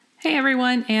Hey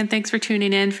everyone, and thanks for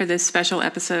tuning in for this special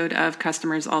episode of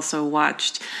Customers Also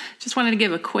Watched. Just wanted to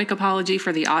give a quick apology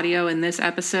for the audio in this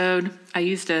episode. I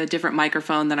used a different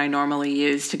microphone than I normally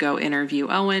use to go interview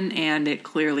Owen, and it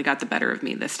clearly got the better of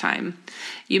me this time.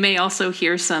 You may also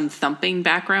hear some thumping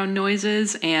background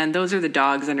noises, and those are the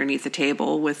dogs underneath the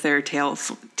table with their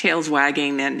tails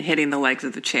wagging and hitting the legs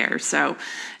of the chair.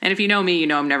 And if you know me, you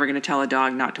know I'm never going to tell a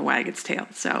dog not to wag its tail.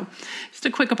 So just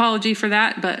a quick apology for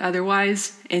that, but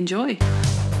otherwise, enjoy.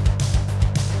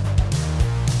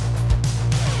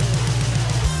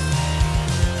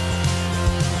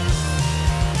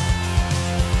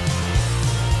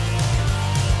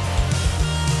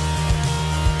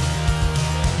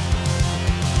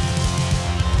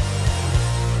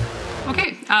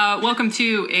 Welcome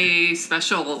to a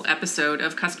special episode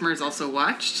of Customers Also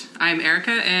Watched. I'm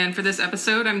Erica, and for this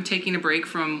episode, I'm taking a break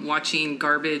from watching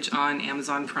garbage on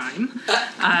Amazon Prime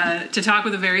to talk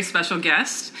with a very special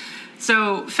guest.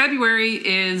 So February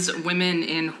is Women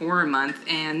in Horror Month,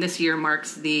 and this year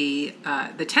marks the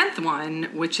 10th one,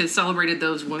 which has celebrated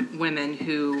those women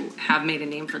who have made a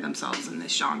name for themselves in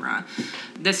this genre.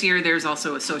 This year, there's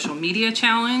also a social media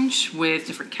challenge with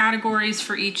different categories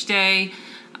for each day.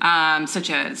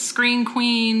 Such as Screen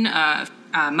Queen,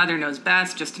 Mother Knows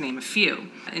Best, just to name a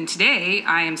few. And today,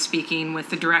 I am speaking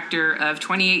with the director of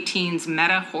 2018's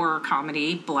meta horror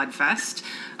comedy, Bloodfest,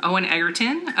 Owen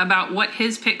Egerton, about what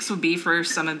his picks would be for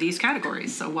some of these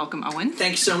categories. So welcome, Owen.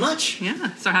 Thanks so much.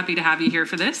 Yeah, so happy to have you here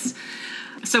for this.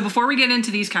 So before we get into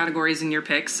these categories and your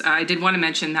picks, I did want to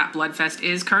mention that Bloodfest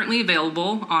is currently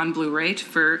available on Blu-ray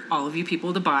for all of you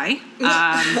people to buy.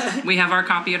 We have our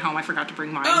copy at home. I forgot to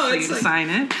bring mine for you to sign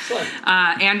it.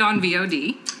 And on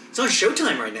VOD. It's on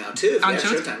Showtime right now, too. On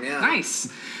Showtime, yeah. Nice.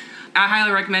 I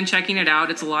highly recommend checking it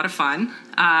out. It's a lot of fun.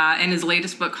 And his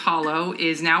latest book, Hollow,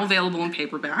 is now available in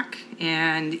paperback.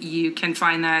 And you can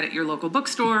find that at your local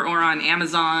bookstore or on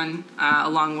Amazon,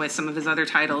 along with some of his other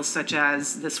titles, such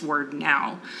as This Word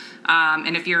Now.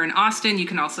 And if you're in Austin, you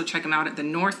can also check him out at the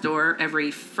North Door every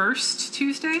first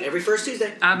Tuesday. Every first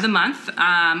Tuesday. Of the month,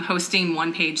 hosting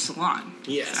One Page Salon.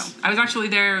 Yes. So, I was actually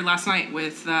there last night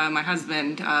with my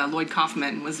husband, Lloyd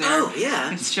Kaufman, was there. Oh,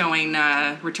 yeah. It's showing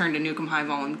Return to Nukem High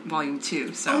Volume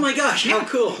 2. So, oh my gosh, how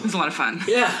cool. It was a lot of fun.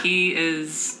 Yeah. He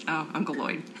is, Uncle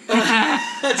Lloyd.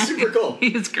 That's super cool. He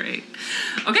is great.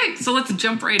 Okay, so let's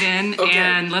jump right in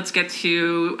and let's get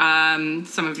to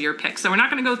some of your picks. So we're not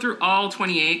going to go through all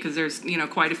 28 because there's,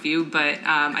 quite a few, but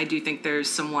I do think there's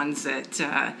some ones that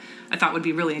I thought would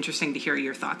be really interesting to hear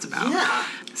your thoughts about. Yeah.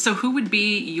 So who would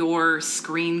be your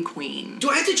Screen Queen? Do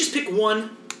I have to just pick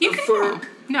one? You can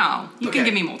No, you can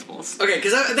give me multiples. Okay,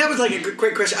 because that was like a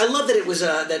great question. I love that it was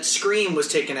that Scream was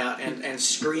taken out and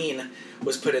Screen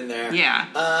was put in there. Yeah.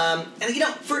 And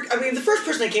the first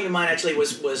person that came to mind actually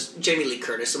was Jamie Lee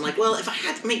Curtis. I'm like, well, if I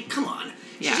had, come on,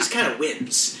 she just kind of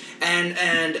wins,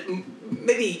 and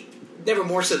maybe never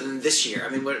more so than this year.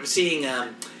 Seeing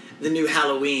the new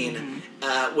Halloween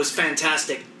was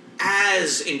fantastic.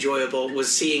 As enjoyable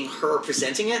was seeing her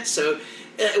presenting it. So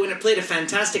when it played a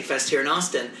Fantastic Fest here in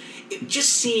Austin, just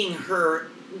seeing her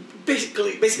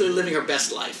basically living her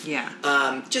best life.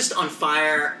 Yeah. Just on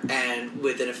fire and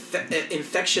with an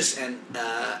infectious and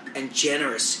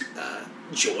generous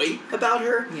joy about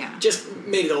her. Yeah. Just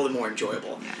made it all the more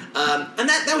enjoyable. Yeah. And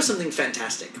that was something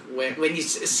fantastic when you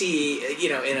see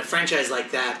in a franchise like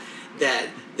that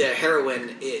the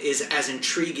heroine is as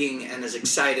intriguing and as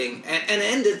exciting and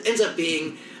ends up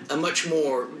being a much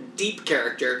more deep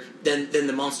character than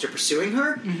the monster pursuing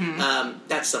her. Mm-hmm.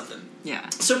 That's something. Yeah.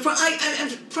 So I'm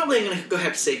probably going to go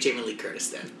ahead to say Jamie Lee Curtis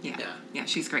then. Yeah,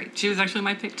 she's great. She was actually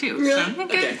my pick too. Really? So,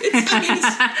 okay.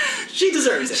 She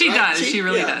deserves it. She right? does. She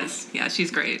really does. Yeah,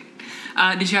 she's great.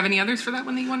 Did you have any others for that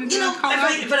one that you wanted to call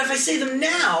out? But if I say them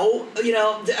now, I'm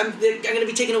going to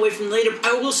be taken away from later.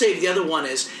 I will say the other one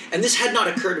is, and this had not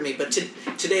occurred to me, but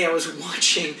today I was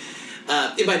watching.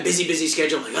 In my busy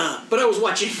schedule, but I was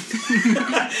watching.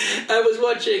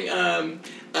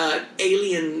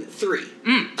 Alien 3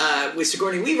 with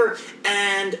Sigourney Weaver,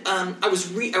 and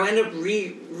I ended up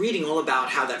reading all about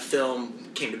how that film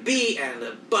came to be and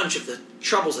a bunch of the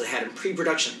troubles it had in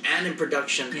pre-production and in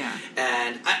production. Yeah.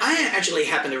 And I actually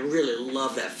happen to really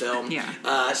love that film. Yeah.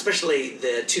 Especially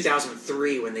the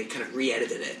 2003 when they kind of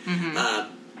re-edited it.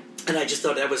 Mm-hmm. And I just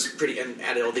thought that was pretty, and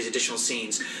added all these additional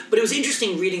scenes. But it was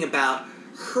interesting reading about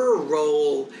her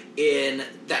role in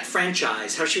that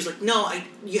franchise, how she was like, no,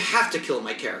 you have to kill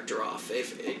my character off.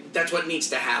 If that's what needs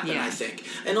to happen, I think.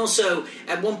 And also,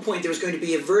 at one point, there was going to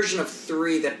be a version of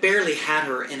 3 that barely had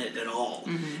her in it at all.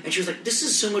 Mm-hmm. And she was like, this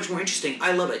is so much more interesting.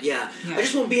 I love it, yeah. I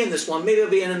just won't be in this one. Maybe I'll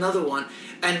be in another one.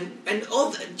 And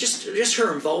all just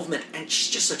her involvement, and she's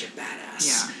just such a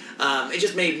badass. Yeah. It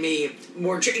just made me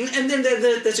more intrigued. And then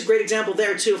that's a great example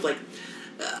there, too, of like,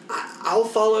 I'll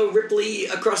follow Ripley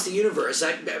across the universe.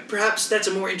 Perhaps that's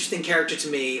a more interesting character to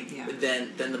me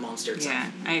than the monster itself. Yeah,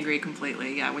 I agree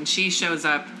completely. Yeah, when she shows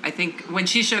up, I think when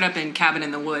she showed up in Cabin in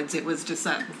the Woods, it was just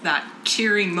that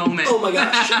cheering moment. Oh my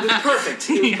gosh, it was perfect.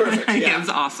 It was perfect. Yeah, it was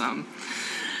awesome.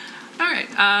 All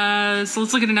right, so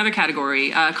let's look at another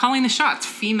category. Calling the shots,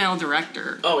 female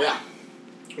director. Oh yeah,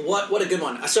 what a good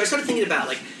one. So I started thinking about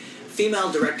like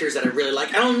female directors that I really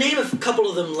like. I'll name a couple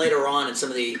of them later on in some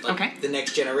of the the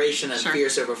Next Generation and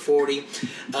Fierce Over 40.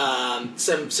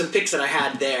 Some picks that I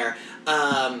had there.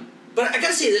 But I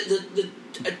gotta say the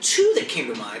 2 that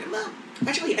came to mind. Well,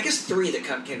 actually, I guess 3 that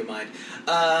came to mind.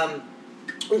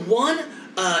 One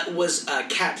was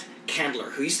Kat Candler,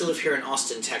 who used to live here in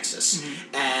Austin, Texas,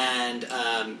 and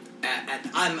I'm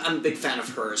a big fan of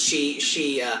hers.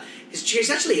 She's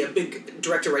actually a big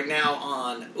director right now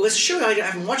on. Well, it's a show I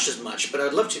haven't watched as much, but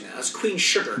I'd love to now. It's Queen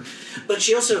Sugar, but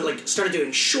she also started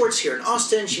doing shorts here in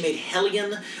Austin. She made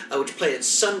Hellion, which played at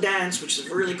Sundance, which is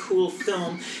a really cool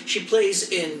film. She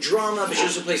plays in drama, but she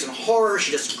also plays in horror.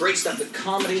 She does great stuff with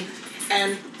comedy.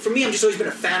 And for me, I've just always been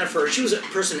a fan of her. She was a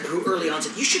person who early on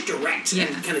said, you should direct,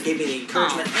 and kind of gave me the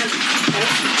encouragement. And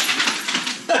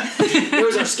there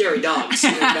was our scary dogs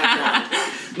in the background.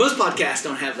 Most podcasts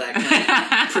don't have that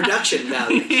kind of production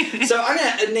value. So I'm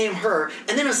going to name her.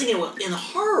 And then I was thinking, well, in the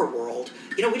horror world,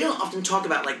 we don't often talk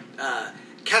about, like,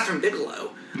 Catherine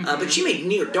Bigelow, but she made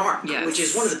Near Dark, which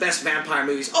is one of the best vampire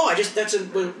movies. We'll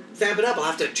Vamp It Up. I'll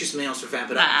have to choose something else for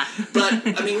Vamp It Up.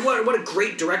 But, I mean, what a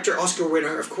great director, Oscar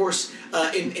winner, of course,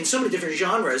 in so many different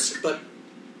genres, but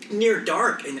Near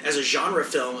Dark, as a genre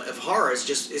film of horror,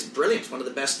 is brilliant. It's one of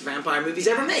the best vampire movies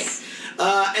ever made.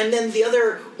 And then the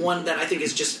other one that I think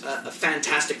is just a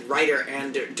fantastic writer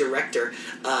and director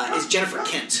is Jennifer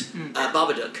Kent,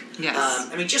 Babadook. Yes.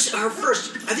 I mean, just her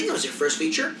first, I think it was her first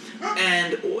feature,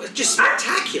 and just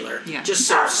spectacular. Yeah. Just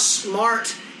so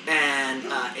smart and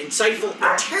insightful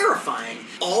and terrifying.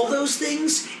 All those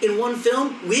things in one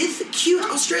film with cute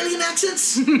Australian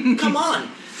accents? Come on.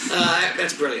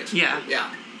 That's brilliant. Yeah.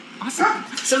 Yeah. Awesome.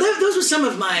 So those were some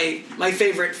of my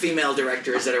favorite female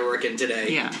directors that are working today.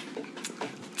 Yeah.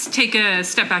 Let's take a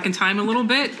step back in time a little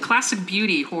bit. Classic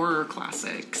beauty, horror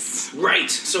classics. Right.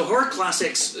 So horror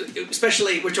classics,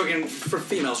 especially, we're talking for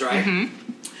females, right?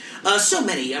 Mm-hmm. So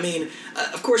many. I mean,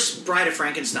 of course, Bride of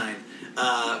Frankenstein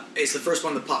is the first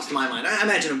one that pops to my mind. I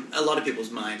imagine a lot of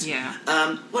people's minds. Yeah.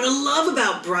 What I love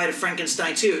about Bride of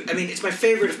Frankenstein, too, I mean, it's my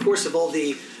favorite, of course, of all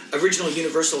the original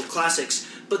Universal classics,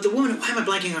 but the woman, why am I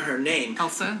blanking on her name?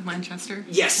 Elsa Lanchester?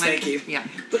 Yes, thank you. Yeah.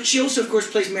 But she also, of course,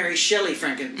 plays Mary Shelley,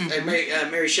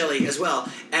 Mary Shelley as well.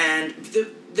 And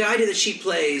the idea that she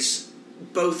plays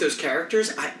both those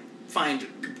characters, I find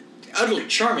utterly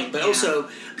charming, but also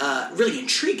really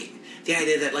intriguing. The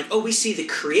idea that, we see the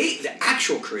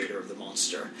actual creator of the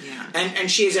monster. Yeah.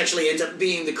 And she actually ends up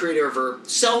being the creator of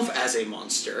herself as a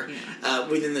monster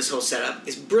within this whole setup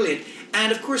is brilliant.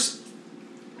 And, of course,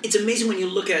 it's amazing when you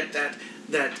look at that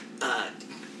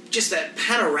just that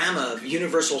panorama of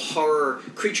universal horror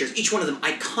creatures, each one of them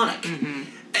iconic. Mm-hmm.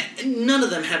 And none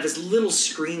of them have as little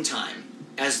screen time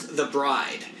as the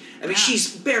bride. I mean,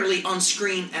 she's barely on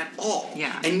screen at all.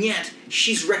 Yeah. And yet,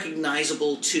 she's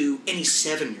recognizable to any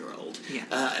 7-year-old.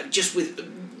 Yeah. Just with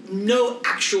no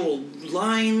actual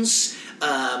lines,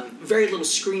 very little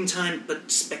screen time, but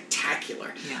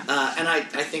spectacular. Yeah. And I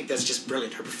think that's just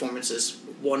brilliant. Her performance is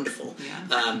wonderful.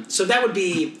 Yeah. So that would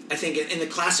be, I think, in the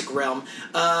classic realm.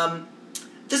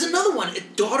 There's another one,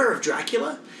 Daughter of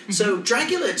Dracula. Mm-hmm. So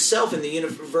Dracula itself in the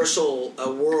Universal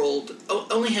world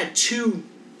only had 2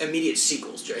 immediate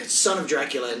sequels. Son of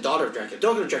Dracula and Daughter of Dracula.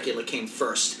 Daughter of Dracula came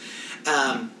first.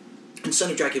 And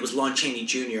Son of Dracula was Lon Chaney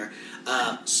Jr.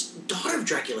 Daughter of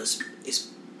Dracula is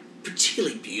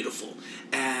particularly beautiful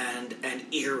and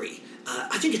eerie.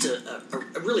 I think it's a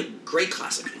really great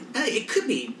classic. It could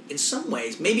be, in some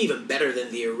ways, maybe even better than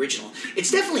the original.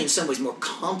 It's definitely, in some ways, more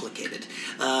complicated.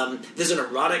 There's an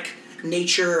erotic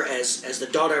nature as the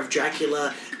daughter of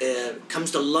Dracula comes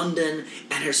to London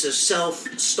and has herself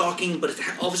stalking, but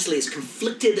obviously is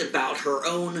conflicted about her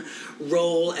own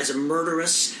role as a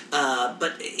murderess,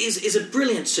 but is a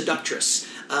brilliant seductress.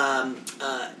 And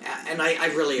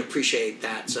I really appreciate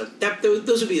that. So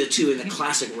those would be the 2 in the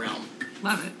classic realm.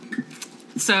 Love it.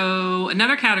 So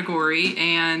another category,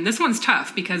 and this one's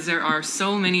tough because there are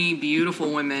so many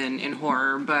beautiful women in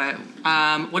horror, but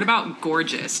what about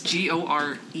gorgeous?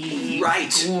 G-O-R-E.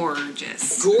 Right.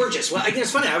 Gorgeous. Gorgeous. Well,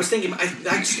 it's funny. I was thinking,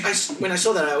 when I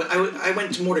saw that, I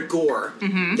went more to gore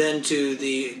than to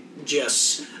the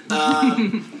just.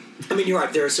 I mean, you're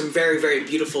right. There are some very, very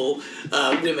beautiful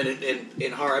women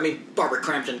in horror. I mean, Barbara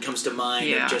Crampton comes to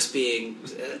mind of just being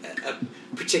a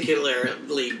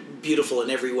particularly beautiful in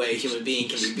every way a human being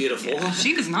can be beautiful. Yeah,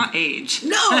 she does not age.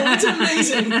 No, it's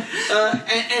amazing.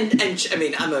 And I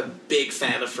mean, I'm a big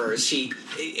fan of hers. She,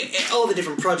 all the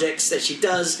different projects that she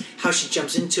does, how she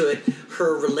jumps into it,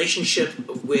 her relationship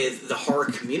with the horror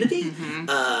community,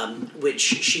 which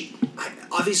she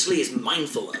obviously is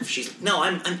mindful of. She's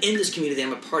I'm in this community.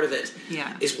 I'm a part of it.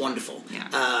 Yeah, is wonderful.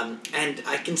 Yeah, and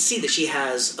I can see that she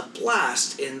has a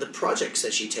blast in the projects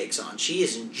that she takes on. She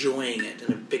is enjoying it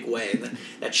in a big way, and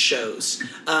that shows.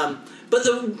 But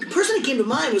the person that came to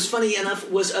mind was, funny enough,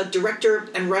 was a director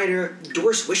and writer,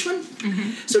 Doris Wishman.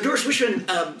 So Doris Wishman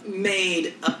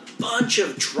made a bunch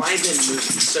of drive-in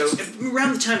movies. So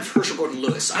around the time of Herschel Gordon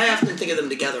Lewis, I often think of them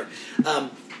together.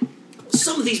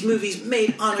 Some of these movies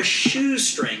made on a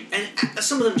shoestring, and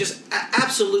some of them just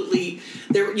absolutely,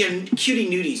 they were, cutie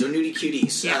nudies or nudie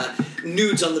cuties. Yeah.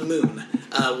 Nudes on the Moon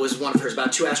was one of hers,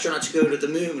 about two astronauts who go to the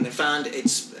moon and found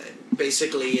it's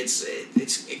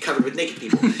covered with naked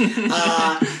people.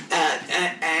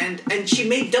 And she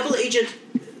made Double Agent,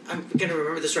 I'm going to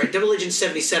remember this right, Double Agent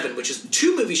 77, which is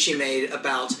two movies she made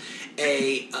about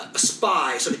a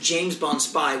spy, sort of James Bond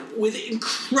spy, with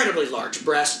incredibly large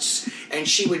breasts, and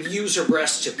she would use her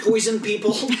breasts to poison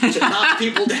people, to knock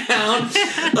people down.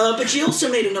 But she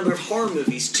also made a number of horror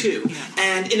movies, too.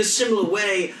 And in a similar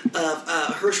way of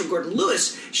Herschel Gordon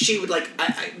Lewis, she would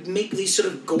make these sort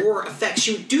of gore effects.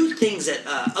 She would do things that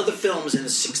other films in the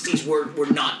 60s were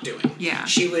not doing. Yeah.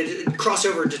 She would cross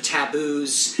over into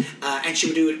taboos, and she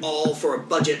would do it all for a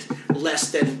budget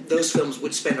less than those films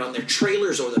would spend on their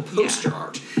trailers or the poster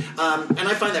art. And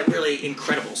I find that really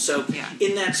incredible. So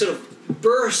in that sort of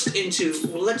burst into,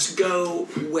 let's go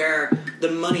where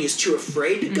the money is too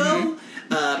afraid to go,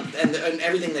 and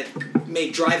everything that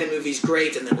made drive-in movies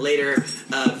great, and then later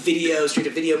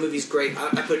straight-to-video movies great,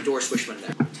 I put Doris Wishman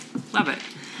there. Love it.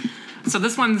 So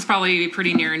this one's probably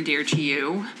pretty near and dear to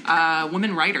you.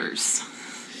 Women writers.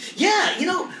 Yeah,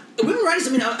 women writers,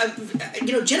 I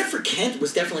mean, Jennifer Kent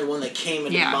was definitely one that came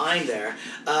into mind there.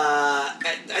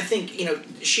 I think,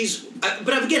 she's...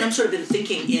 but again, I'm sort of been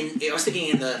thinking I was thinking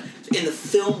in the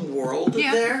film world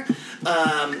there.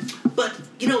 But,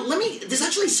 there's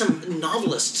actually some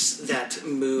novelists that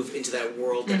move into that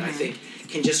world that I think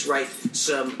can just write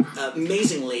some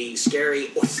amazingly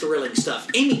scary or thrilling stuff.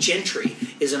 Amy Gentry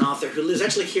is an author who lives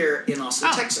actually here in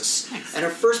Austin, Texas. Nice. And her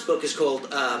first book is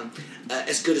called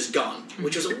As Good as Gone,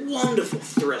 which was a wonderful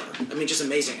thriller. I mean, just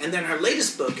amazing. And then her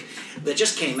latest book that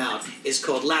just came out is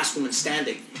called Last Woman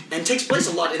Standing, and takes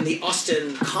place a lot in the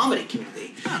Austin comedy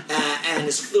community, and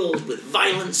is filled with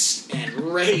violence and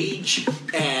rage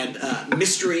and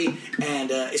mystery,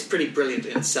 and is pretty brilliant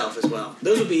in itself as well.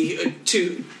 Those would be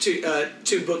two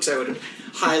books I would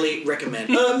highly recommend.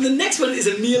 The next one is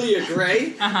Amelia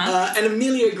Gray, and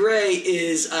Amelia Gray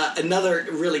is another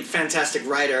really fantastic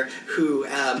writer who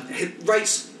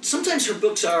writes. Sometimes her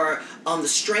books are on the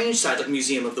strange side, like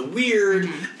Museum of the Weird,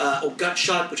 or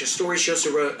Gutshot, which are stories. She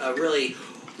also wrote a really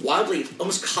wildly,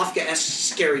 almost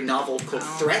Kafka-esque scary novel called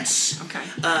Threats. Okay.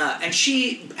 And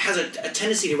she has a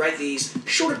tendency to write these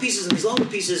shorter pieces and these longer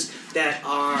pieces that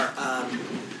are...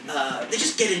 they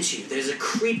just get into you. There's a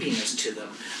creepiness to them.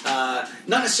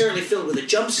 Not necessarily filled with a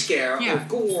jump scare or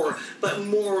gore, but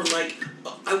more like,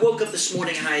 I woke up this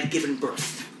morning and I had given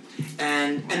birth.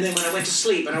 And then when I went to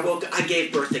sleep and I woke up, I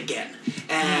gave birth again.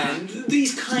 And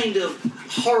these kind of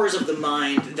horrors of the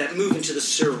mind that move into the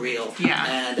surreal.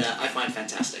 And I find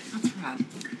fantastic. That's rad.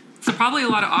 So probably a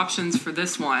lot of options for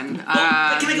this one. Can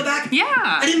I go back? Yeah.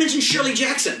 I didn't mention Shirley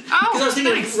Jackson. Because I was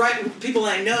thinking of people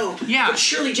I know. Yeah. But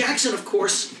Shirley Jackson, of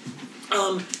course,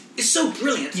 is so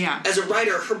brilliant as a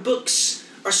writer. Her books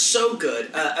are so good.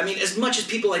 I mean, as much as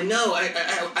people I know,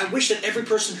 I wish that every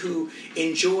person who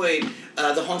enjoyed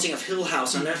The Haunting of Hill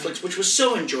House on Netflix, which was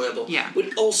so enjoyable,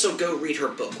 would also go read her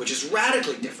book, which is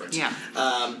radically different.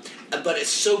 But it's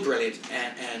so brilliant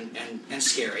and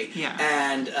scary.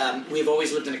 And We've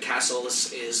Always Lived in a Castle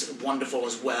is wonderful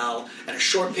as well. And a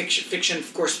short fiction,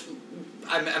 of course,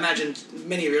 I imagine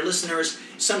many of your listeners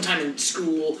sometime in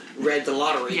school read The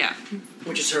Lottery,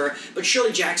 which is her. But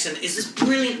Shirley Jackson is this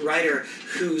brilliant writer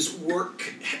whose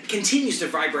work continues to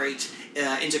vibrate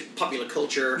into popular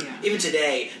culture, even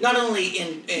today, not only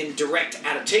in direct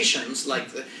adaptations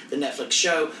like the Netflix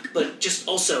show, but just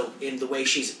also in the way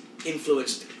she's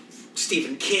influenced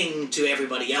Stephen King to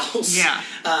everybody else.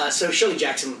 So Shirley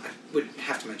Jackson, I would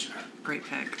have to mention her. Great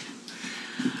pick.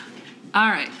 All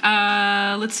right,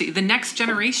 let's see. The Next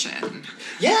Generation.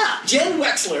 Yeah, Jen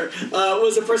Wexler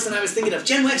was a person I was thinking of.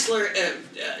 Jen Wexler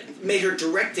made her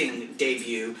directing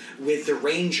debut with The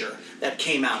Ranger that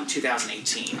came out in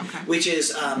 2018, which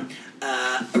is a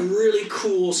really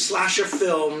cool slasher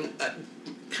film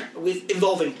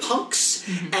involving punks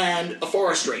and a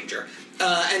forest ranger.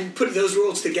 And putting those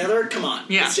worlds together, come on,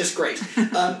 it's just great.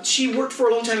 She worked for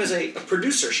a long time as a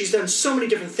producer. She's done so many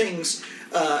different things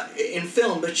in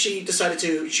film, but she wanted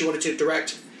to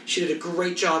direct. She did a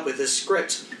great job with this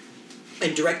script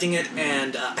and directing it,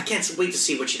 and I can't wait to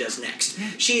see what she does next.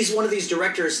 She's one of these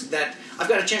directors that I've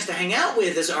got a chance to hang out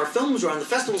with as our films were on the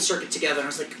festival circuit together, and I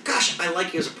was like, gosh, I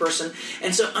like you as a person.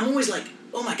 And so I'm always like,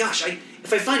 oh my gosh,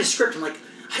 if I find a script, I'm like,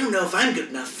 I don't know if I'm good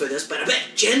enough for this, but I bet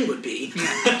Jen would be.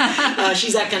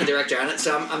 She's that kind of director on it,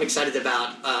 so I'm excited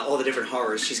about all the different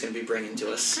horrors she's going to be bringing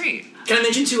to us. Great. Can I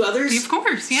mention 2 others? Of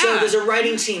course, yeah. So there's a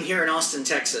writing team here in Austin,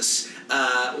 Texas.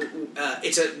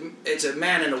 It's a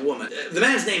man and a woman. The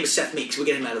man's name is Seth Meeks. We'll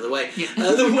get him out of the way.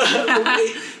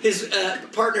 His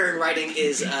partner in writing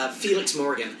is Felix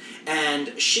Morgan,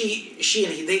 and she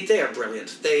and he they are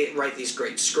brilliant. They write these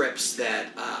great scripts that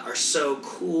are so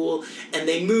cool, and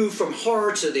they move from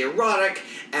horror to the erotic,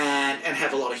 and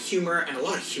have a lot of humor and a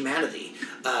lot of humanity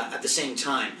at the same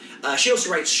time. She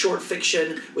also writes short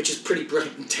fiction, which is pretty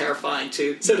brilliant and terrifying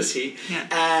too. So does he.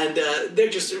 And they're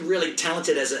just really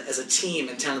talented as a team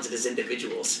and talented as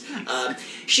individuals.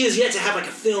 She has yet to have like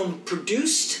a film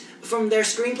produced from their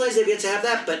screenplays. They've yet to have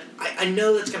that, but I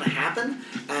know that's going to happen,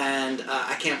 and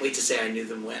I can't wait to say I knew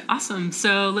them when. Awesome.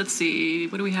 So let's see.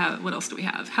 What do we have? What else do we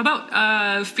have? How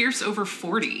about Fierce Over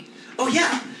 40? Oh,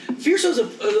 yeah. Fierce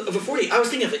Over 40. I was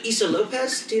thinking of Issa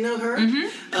Lopez. Do you know her?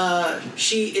 Mm-hmm.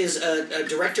 She is a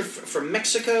director from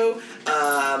Mexico.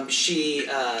 She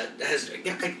has,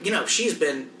 she's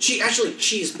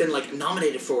been like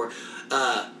nominated for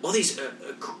all these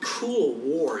cool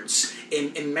awards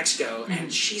in Mexico. Mm-hmm.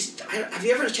 And have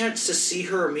you ever had a chance to see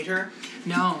her or meet her?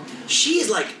 No. She is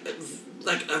like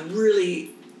a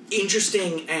really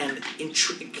interesting and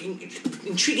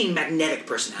intriguing magnetic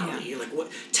personality. You're like, what?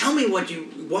 Tell me what you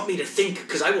want me to think,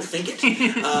 because I will think it.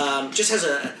 Just has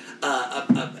a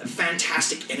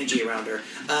fantastic energy around her.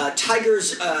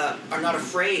 Tigers Are Not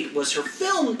Afraid was her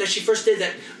film that she first did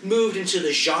that moved into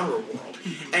the genre world.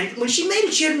 Mm-hmm. And when she made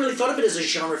it, she hadn't really thought of it as a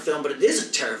genre film, but it is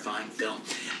a terrifying film.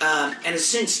 And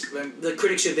since the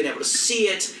critics have been able to see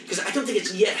it, because I don't think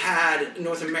it's yet had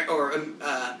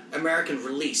American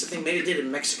release. I think maybe it did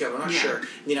in Mexico, I'm not sure,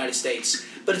 in the United States.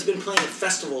 But it's been playing at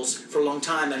festivals for a long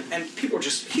time, and people are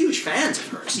just huge fans of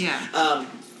hers. Yeah.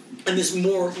 And there's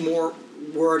more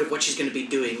word of what she's going to be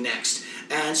doing next.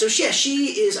 And so, she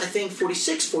is, I think,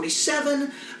 46,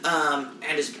 47,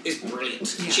 and is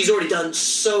brilliant. Yeah. She's already done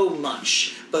so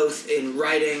much, both in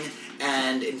writing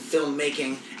and in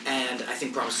filmmaking, and I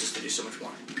think promises to do so much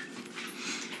more.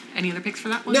 Any other picks for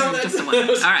that one? No, just the one.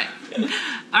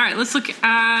 All right. Let's look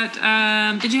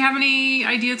at. Did you have any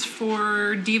ideas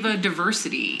for diva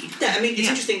diversity? Yeah, I mean, it's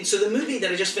interesting. So the movie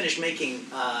that I just finished making,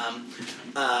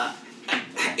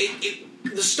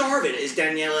 the star of it is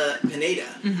Daniela Pineda,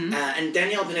 and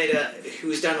Daniela Pineda,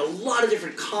 who's done a lot of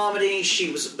different comedy.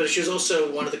 She was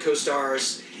also one of the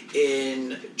co-stars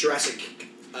in Jurassic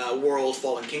World: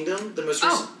 Fallen Kingdom, the most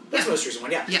recent. That's the most recent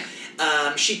one,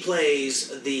 yeah. She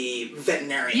plays the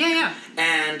veterinarian. Yeah.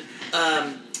 And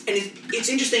it's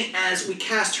interesting, as we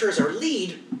cast her as our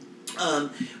lead,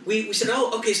 we said,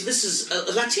 okay, so this is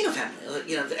a Latino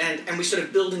family, and we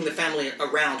started building the family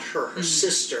around her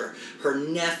sister, her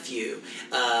nephew,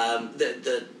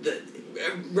 the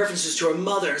references to her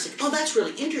mother. And it's like, that's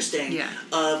really interesting. Yeah.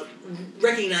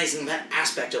 Recognizing that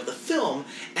aspect of the film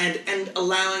and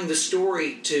allowing the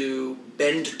story to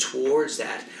bend towards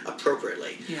that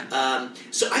appropriately. Yeah.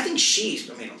 So I think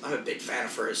I'm a big fan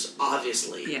of hers,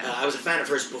 obviously. Yeah. I was a fan of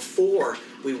hers before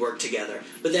we worked together,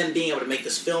 but then being able to make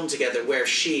this film together where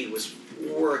she was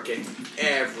working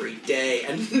every day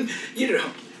and,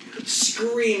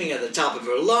 screaming at the top of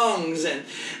her lungs and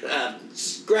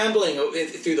scrambling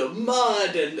through the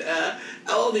mud and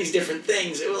all these different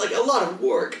things. It was like a lot of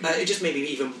work. It just made me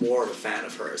even more of a fan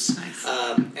of hers. Nice.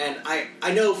 And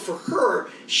I know for her,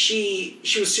 she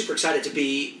was super excited to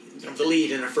be the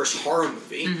lead in her first horror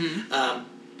movie.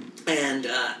 And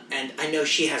I know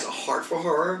she has a heart for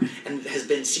horror and has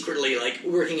been secretly like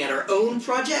working at her own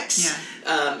projects.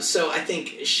 Yeah. So I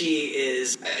think she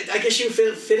is. I guess she would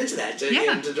fit into that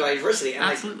to diversity. And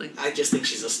absolutely. I just think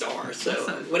she's a star. So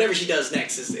awesome. whatever she does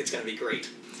next it's going to be great.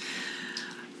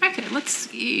 Okay, let's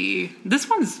see. This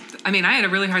one's. I mean, I had a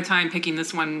really hard time picking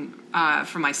this one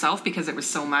for myself because there was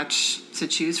so much to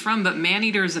choose from. But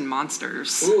Man-Eaters and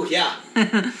Monsters. Ooh, yeah.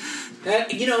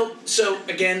 So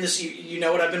again, this you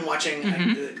know what I've been watching.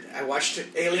 I watched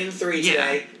Alien 3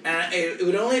 today, and it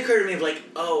would only occur to me of like,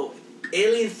 oh,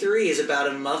 Alien 3 is about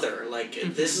a mother. Like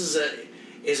this is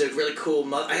a really cool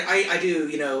mother. I do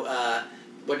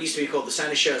what used to be called the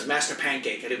Science Show's Master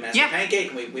Pancake. I do Master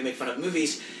Pancake, and we make fun of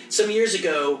movies. Some years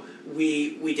ago,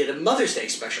 we did a Mother's Day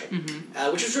special,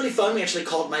 which was really fun. We actually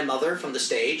called my mother from the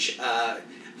stage,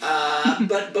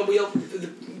 but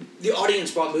the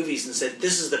audience brought movies and said,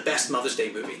 this is the best Mother's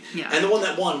Day movie. Yeah. And the one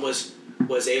that won was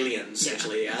Aliens,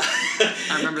 actually.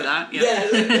 I remember that. Yeah.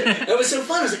 It was so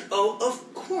fun. I was like, oh,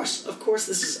 of course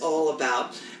this is all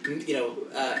about,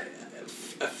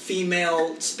 a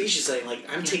female species saying, like,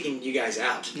 I'm taking you guys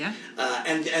out. Yeah.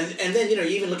 And then, you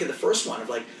even look at the first one of,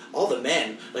 like, all the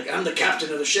men, like, I'm the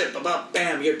captain of the ship,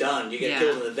 bam, you're done. You get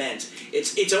killed in the vent.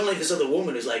 It's only this other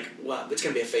woman who's like, well, it's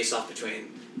going to be a face-off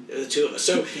between the two of us.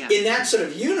 So in that sort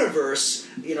of universe,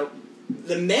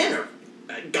 the men are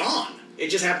gone. It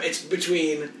just happens. It's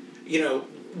between,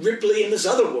 Ripley and this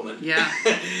other woman. Yeah.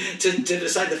 to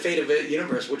decide the fate of a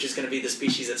universe, which is going to be the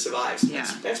species that survives. Yeah.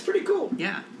 That's pretty cool.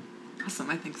 Yeah.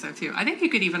 Awesome. I think so too. I think you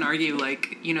could even argue,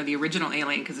 like, the original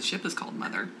Alien, because the ship is called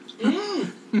Mother.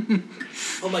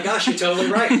 Oh my gosh, you're totally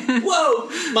right. Whoa!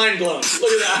 Mind blown.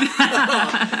 Look at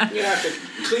that. You're going to have to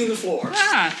clean the floor.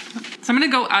 Yeah. So I'm going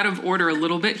to go out of order a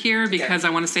little bit here because I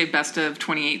want to save best of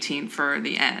 2018 for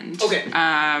the end. Okay.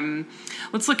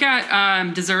 Let's look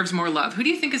at Deserves More Love. Who do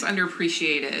you think is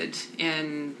underappreciated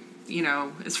in,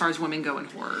 as far as women go in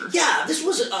horror? Yeah, this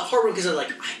was a horror because I'm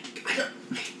like,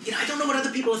 I don't know what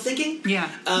other people are thinking. Yeah.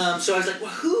 So I was like, well,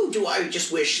 who do I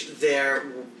just wish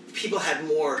people had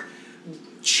more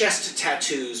chest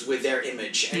tattoos with their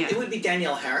image? And it would be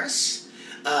Danielle Harris,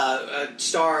 a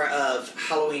star of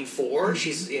Halloween 4.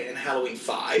 She's in Halloween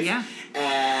 5. Yeah.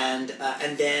 And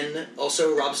then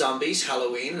also Rob Zombie's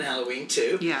Halloween and Halloween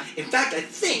 2. Yeah. In fact, I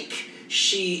think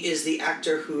she is the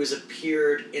actor who has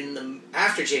appeared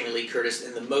after Jamie Lee Curtis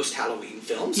in the most Halloween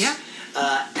films. Yeah.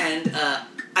 And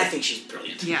I think she's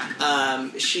brilliant. Yeah.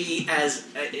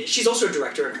 She's also a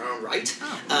director in her own right.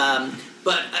 Oh.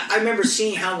 But I remember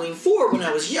seeing Halloween 4 when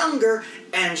I was younger,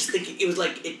 and just thinking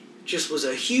it just was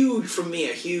a huge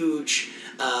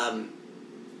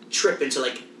trip into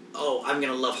like, oh, I'm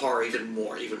going to love horror even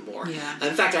more. Yeah.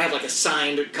 In fact, I have like a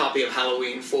signed copy of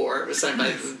Halloween 4. It was signed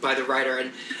by the writer,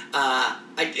 and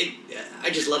I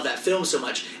just love that film so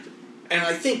much. And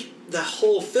I think the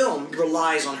whole film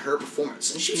relies on her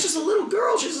performance. And she was just a little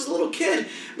girl, she was just a little kid,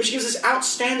 but she gives this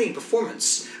outstanding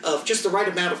performance of just the right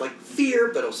amount of like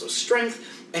fear, but also strength.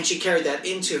 And she carried that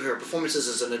into her performances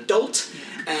as an adult.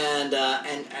 Yeah.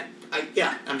 And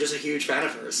I'm just a huge fan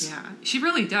of hers. Yeah, she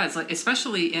really does, like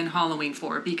especially in Halloween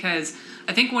 4, because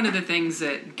I think one of the things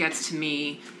that gets to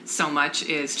me so much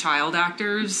is child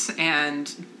actors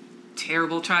and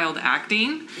terrible child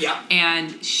acting. Yeah.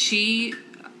 And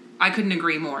I couldn't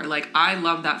agree more. Like, I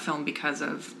love that film because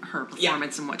of her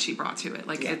performance and what she brought to it.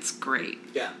 Like, it's great.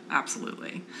 Yeah.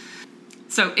 Absolutely.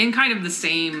 So, in kind of the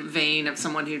same vein of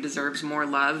someone who deserves more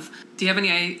love, do you have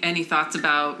any thoughts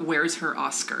about where's her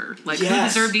Oscar? Like, who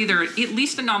deserved either at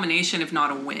least a nomination, if not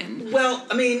a win? Well,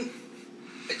 I mean,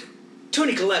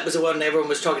 Toni Collette was the one everyone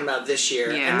was talking about this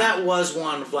year. Yeah. And that was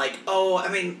one of like,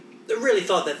 I really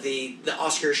thought that the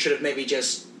Oscars should have maybe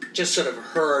just sort of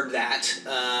heard that.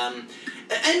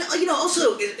 And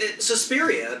also,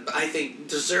 Suspiria, I think,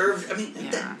 deserved... I mean,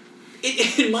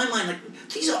 in my mind, like,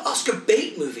 these are Oscar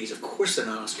bait movies. Of course they're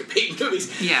not Oscar bait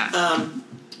movies. Yeah.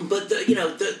 But,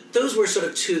 those were sort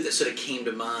of two that sort of came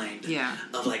to mind. Yeah.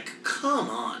 Of, like, come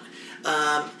on.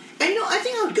 And, I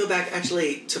think I would go back,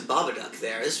 actually, to Babadook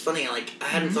there. It's funny, like, I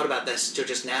hadn't thought about this till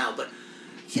just now, but,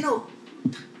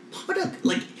 Babadook,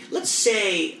 like, let's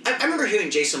say... I remember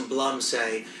hearing Jason Blum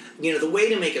say... the way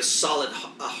to make a solid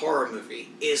horror movie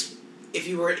is if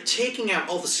you were taking out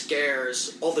all the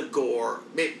scares, all the gore,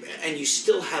 and you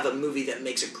still have a movie that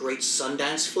makes a great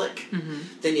Sundance flick,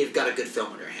 then you've got a good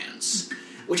film on your hands.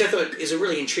 Which I thought is a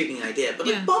really intriguing idea. But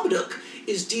like Babadook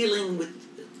is dealing with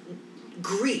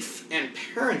grief and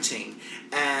parenting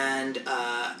and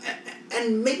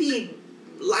maybe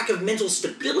lack of mental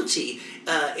stability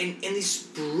in these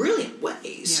brilliant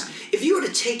ways. Yeah. If you were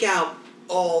to take out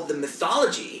all the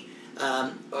mythology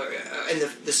and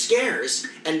the scares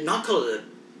and not call it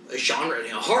a genre, a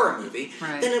horror movie,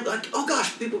 right. then oh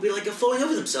gosh, people would be like falling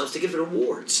over themselves to give it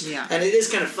awards. Yeah. And it is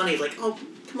kind of funny, like, oh,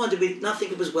 come on, did we not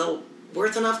think it was well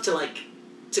worth enough to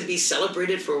be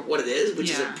celebrated for what it is, which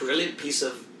is a brilliant piece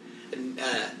of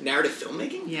narrative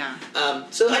filmmaking? Yeah.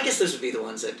 So I guess those would be the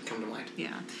ones that come to mind.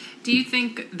 Yeah. Do you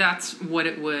think that's what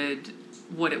it would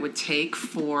take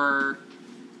for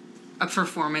a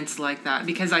performance like that?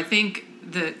 Because I think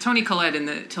the Toni Collette and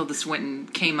the Tilda Swinton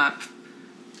came up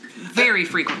very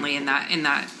frequently in that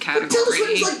category. But Tilda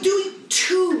Swinton's doing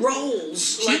 2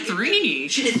 roles. She did 3.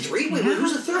 She did 3? Wait, who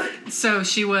was the third? So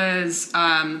she was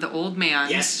the old man.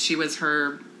 Yes. She was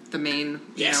the main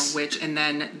witch, and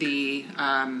then the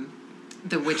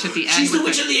witch at the end. She's the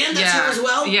witch at the end. That's her as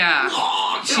well. Yeah.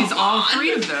 Oh, she's all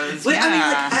 3 of those. But,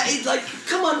 yeah. I mean,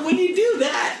 come on, when you do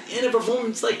that in a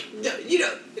performance, come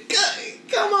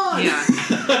on. Yeah.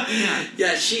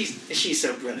 Yeah, she's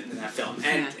so brilliant in that film,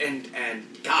 and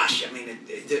gosh, I mean,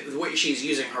 the way she's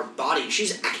using her body,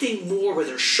 she's acting more with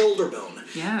her shoulder bone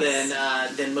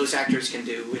than most actors can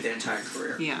do with their entire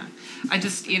career. Yeah, I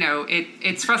just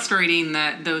it's frustrating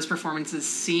that those performances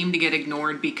seem to get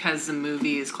ignored because the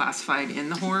movie is classified in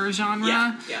the horror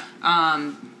genre. Yeah.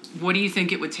 What do you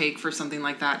think it would take for something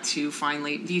like that to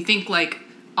finally? Do you think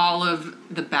all of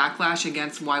the backlash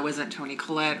against why wasn't Toni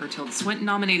Collette or Tilda Swinton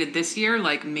nominated this year,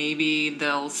 maybe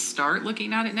they'll start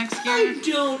looking at it next year? I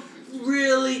don't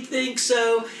really think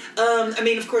so. I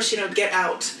mean, of course, Get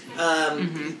Out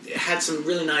had some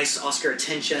really nice Oscar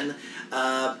attention,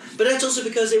 but that's also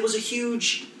because it was a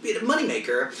huge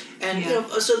moneymaker, and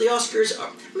so the Oscars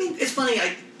are. I mean, it's funny.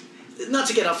 Not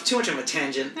to get off too much of a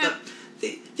tangent, but.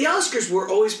 The Oscars were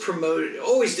always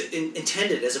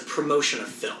intended as a promotion of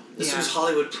film. This was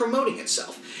Hollywood promoting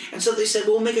itself. And so they said,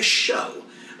 we'll make a show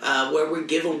where we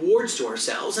give awards to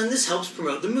ourselves, and this helps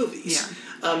promote the movies.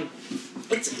 Yeah.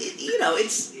 It's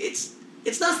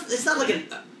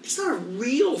not a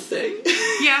real thing.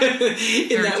 Yeah.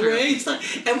 In that way. It's not,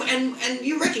 and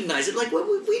you recognize it.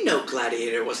 We know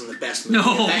Gladiator wasn't the best movie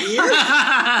that year.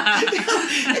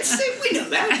 We know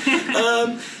that.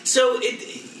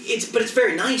 But it's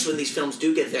very nice when these films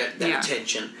do get that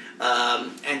attention.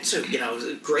 And so, it was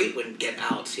great when Get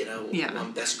Out,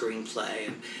 won Best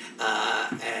Screenplay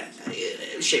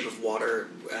and Shape of Water.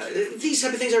 These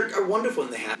type of things are wonderful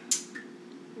when they happen.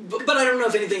 But I don't know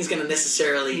if anything's going to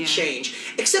necessarily change.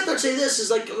 Except I'd say this is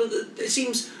it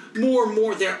seems more and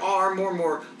more there are more and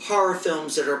more horror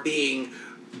films that are being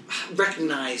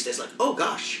recognized as oh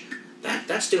gosh,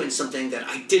 that's doing something that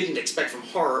I didn't expect from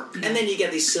horror. Yeah. And then you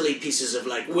get these silly pieces of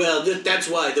that's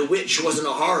why The Witch wasn't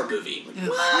a horror movie.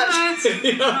 What?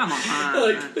 Come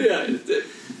on.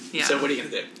 Yeah. So what are you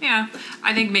going to do? Yeah.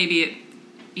 I think maybe it,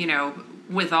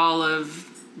 with all of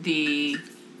the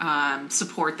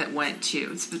support that went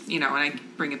to, and I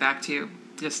bring it back to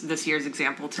just this year's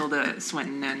example, Tilda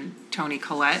Swinton and Toni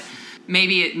Collette,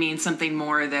 maybe it means something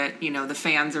more that, the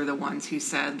fans are the ones who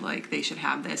said, they should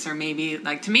have this. Or maybe,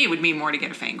 to me, it would mean more to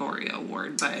get a Fangoria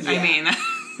award. But, I mean...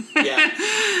 yeah.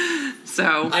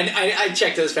 So... I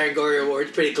checked those Fangoria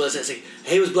awards pretty close. I was like,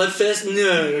 hey, was Bloodfest?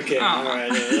 No, okay. Oh. All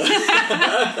right.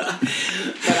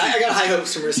 But I got high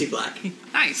hopes for Mercy Black.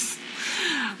 Nice.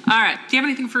 All right. Do you have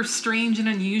anything for Strange and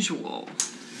Unusual?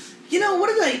 What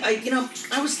did I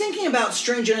was thinking about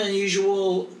Strange and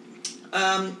Unusual...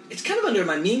 it's kind of under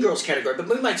my Mean Girls category, but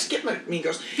we might skip my Mean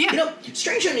Girls. Yeah.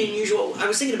 Strange and Unusual, I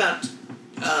was thinking about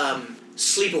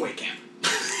Sleepaway Camp.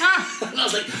 And I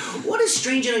was like, what is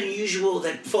strange and unusual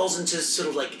that falls into sort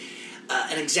of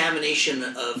an examination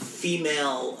of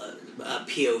female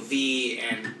POV,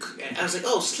 and I was like,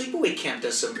 oh, Sleepaway Camp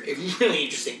does some really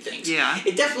interesting things. Yeah.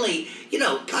 It definitely, in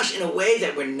a way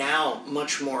that we're now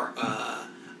much more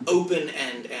open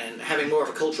and having more of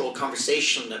a cultural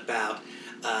conversation about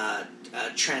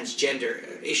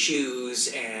transgender issues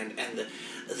and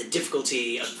the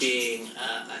difficulty of being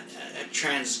a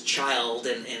trans child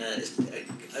in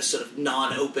a sort of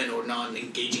non-open or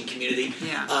non-engaging community.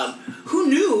 Yeah. Who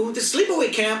knew the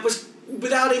Sleepaway Camp was,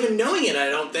 without even knowing it, I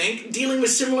don't think, dealing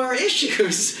with similar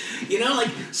issues.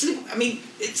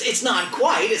 It's not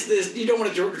quite. It's this. You don't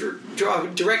want to draw a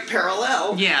direct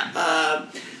parallel. Yeah.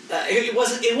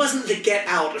 It wasn't the get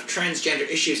out of transgender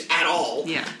issues at all.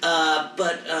 Yeah.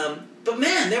 But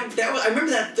man, I remember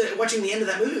that watching the end of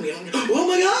that movie, being like, oh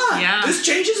my god, this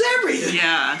changes everything.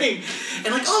 Yeah. And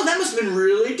that must have been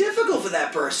really difficult for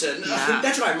that person. Yeah.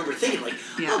 That's what I remember thinking.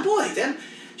 Oh boy, then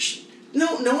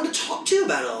no one to talk to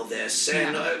about all this,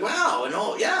 and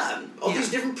all these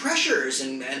different pressures,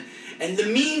 and the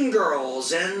mean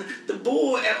girls, and the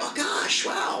boy. Oh gosh,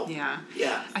 wow.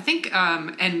 Yeah. I think,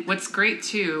 and what's great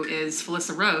too is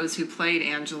Felissa Rose, who played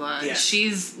Angela. Yes.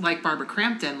 She's like Barbara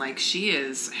Crampton. Like, she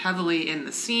is heavily in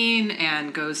the scene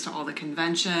and goes to all the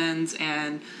conventions,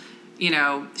 and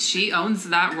she owns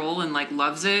that role and like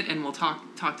loves it, and will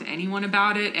talk to anyone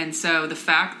about it. And so the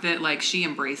fact that like she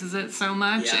embraces it so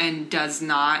much and does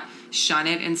not shun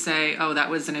it and say, oh, that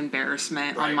was an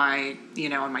embarrassment on my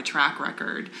on my track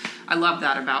record, I love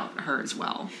that about her as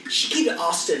well. She came to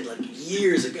Austin like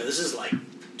years ago. This is like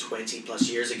 20 plus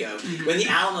years ago, when the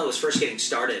Alamo was first getting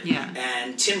started.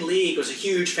 And Tim League was a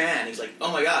huge fan. He's like,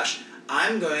 oh my gosh,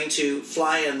 I'm going to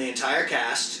fly in the entire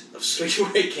cast of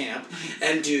Sleepaway Camp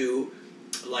and do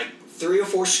like 3 or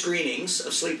 4 screenings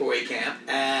of Sleepaway Camp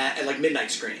and like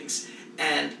midnight screenings.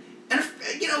 And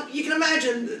you can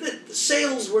imagine that the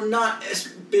sales were not as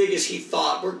big as he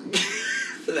thought were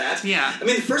for that. Yeah. I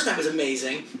mean, the first night was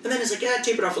amazing, and then it's like, it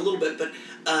tapered off a little bit, but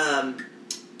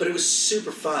it was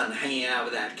super fun hanging out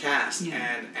with that cast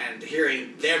and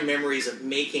hearing their memories of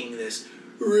making this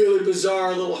really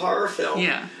bizarre little horror film.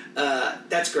 Yeah.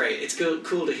 That's great. It's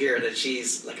cool to hear that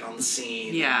she's like on the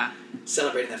scene. Yeah.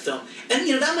 Celebrating that film. And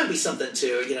that might be something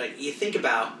too. You think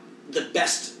about the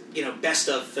best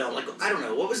of film. Like, I don't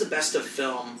know, what was the best of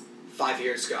film 5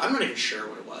 years ago? I'm not even sure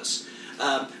what it was.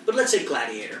 But let's say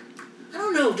Gladiator. I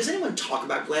don't know. Does anyone talk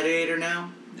about Gladiator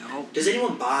now? No. Does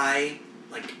anyone buy,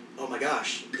 like, oh my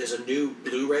gosh, there's a new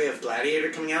Blu-ray of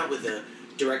Gladiator coming out with a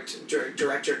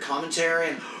director commentary,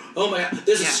 and oh my god,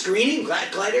 there's a screening,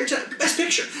 Gladiator, Best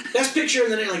Picture,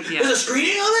 and then there's a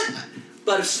screening of it?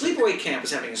 But if Sleepaway Camp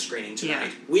was having a screening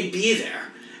tonight, we'd be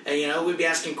there, and we'd be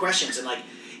asking questions, and like,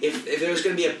 if there was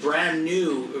going to be a brand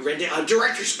new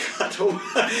director's cut, we'd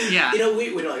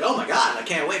be like, oh my god, I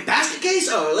can't wait. Basket Case?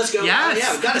 Oh, let's go. Yes. Oh,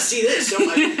 yeah, we've got to see this. Oh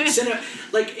my, cinema.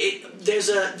 Like,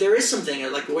 there is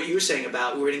something, like what you were saying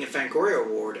about winning a Fangoria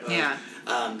Award.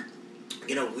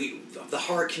 The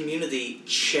horror community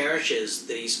cherishes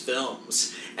these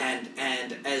films, and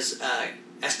as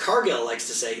Cargill likes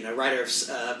to say, writer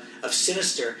of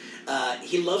Sinister,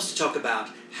 he loves to talk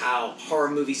about how horror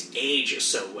movies age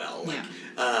so well.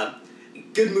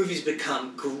 Good movies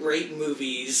become great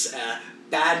movies.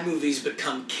 Bad movies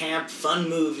become camp, fun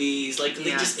movies. Like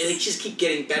they just keep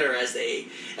getting better as they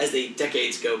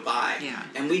decades go by.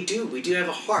 And we do have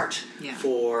a heart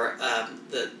for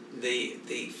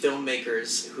the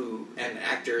filmmakers and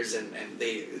actors and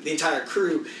the entire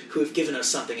crew who have given us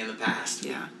something in the past.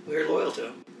 We're loyal to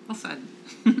them. Well said.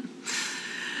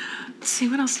 Let's see,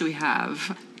 what else do we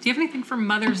have? Do you have anything for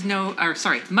Mother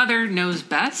Knows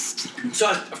Best? So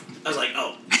I was like,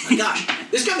 oh my gosh,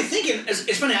 this got me thinking.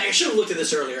 It's funny. I should have looked at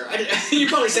this earlier. You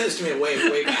probably sent this to me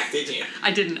way back, didn't you?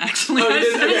 I didn't actually. Oh, you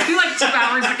didn't? I sent it to you like 2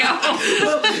 hours ago.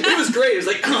 Well, it was great. It was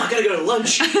like, I gotta go to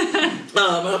lunch. But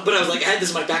I was like, I had this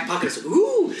in my back pocket. I was like,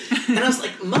 ooh, and I was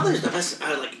like, Mother's Best.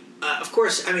 I was like, of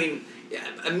course. I mean,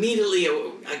 immediately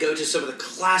I go to some of the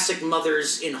classic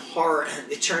mothers in horror,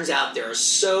 and it turns out there are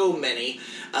so many.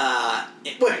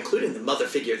 Including the mother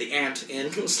figure, the aunt in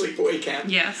Sleepaway Camp.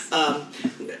 Yes.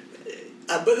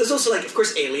 But there's also, like, of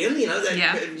course, Alien.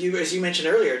 As you mentioned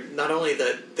earlier, not only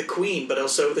the Queen, but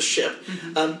also the ship.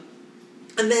 And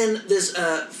then there's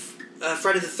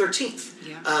Friday the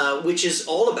 13th, which is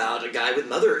all about a guy with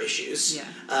mother issues.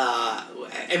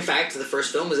 In fact, the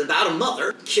first film is about a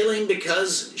mother killing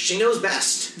because she knows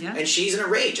best, and she's in a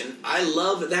rage. And I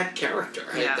love that character.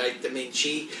 I mean,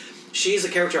 she is a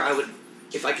character I would.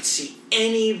 If I could see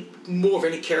any more of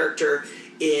any character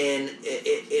in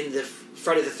the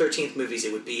Friday the 13th movies,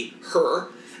 it would be her,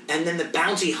 and then the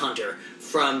bounty hunter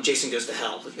from Jason Goes to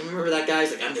Hell. Like, remember that guy?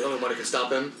 He's like, I'm the only one who can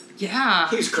stop him. Yeah.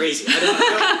 He was crazy.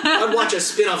 I'd watch a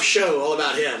spin-off show all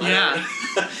about him.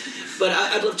 But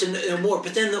I'd love to know more.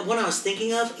 But then the one I was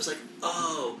thinking of was like,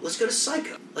 oh, let's go to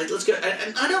Psycho. Like, let's go.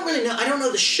 I don't really know. I don't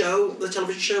know the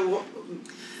television show.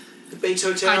 The Bates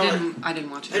Hotel. I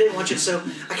didn't watch it. I didn't watch it, so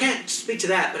I can't speak to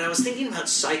that. But I was thinking about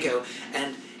Psycho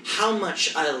and how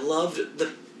much I loved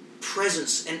the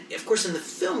presence, and of course in the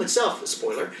film itself,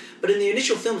 spoiler, but in the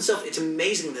initial film itself, it's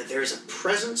amazing that there is a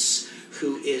presence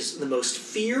who is the most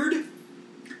feared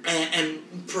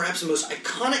and perhaps the most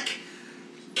iconic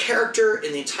character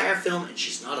in the entire film, and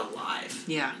she's not alive.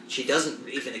 She doesn't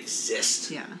even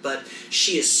exist. But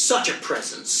she is such a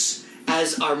presence,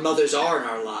 as our mothers are in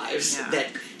our lives, that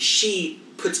she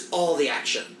puts all the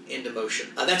action into motion.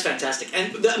 That's fantastic.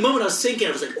 And the moment I was thinking,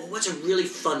 I was like, well, what's a really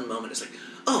fun moment? It's like,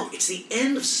 oh, it's the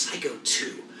end of Psycho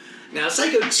 2. Now,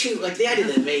 Psycho 2, like the idea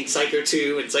that they made Psycho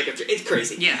 2 and Psycho 3, it's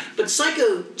crazy. Yeah. But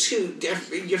Psycho 2,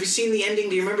 have you seen the ending?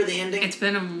 Do you remember the ending? It's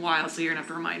been a while, so you're going to have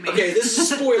to remind me. Okay, this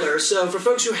is a spoiler, so for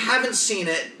folks who haven't seen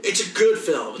it, it's a good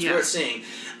film. It's worth seeing.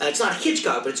 It's not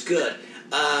Hitchcock, but it's good.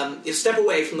 You step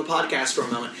away from the podcast for a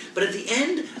moment. But at the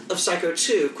end of Psycho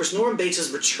 2, of course, Norman Bates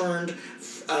has returned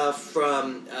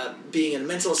from being in a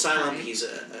mental asylum. Right. He's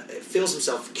feels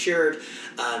himself cured.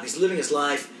 He's living his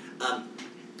life.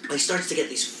 He starts to get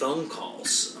these phone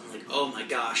calls. I'm like, oh my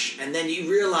gosh. And then you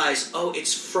realize,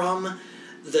 it's from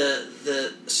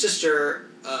the sister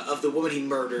of the woman he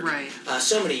murdered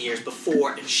so many years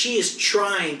before, and she is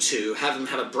trying to have him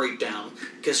have a breakdown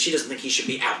because she doesn't think he should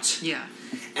be out. Yeah.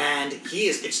 And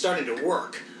it's starting to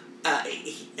work.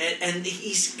 And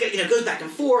he's goes back and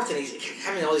forth, and he's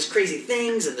having all these crazy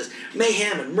things and this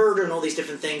mayhem and murder and all these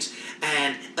different things.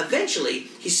 And eventually,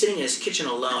 he's sitting in his kitchen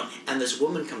alone, and this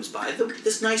woman comes by,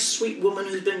 this nice, sweet woman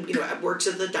who's been works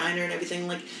at the diner and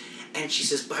everything, and she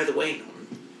says, "By the way, Norman,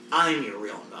 I'm your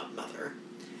real mother,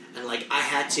 and I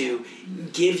had to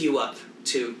give you up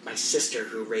to my sister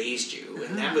who raised you,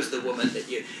 and that was the woman that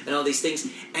you," and all these things.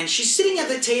 And she's sitting at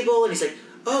the table, and he's like,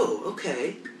 "Oh,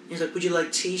 okay." He's like, "Would you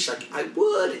like tea?" She's like, "I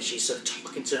would." And she's sort of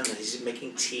talking to him, and he's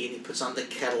making tea, and he puts on the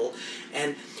kettle.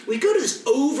 And we go to this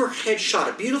overhead shot,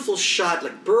 a beautiful shot,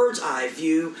 bird's eye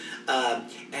view,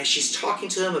 and she's talking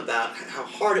to him about how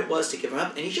hard it was to give him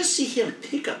up. And you just see him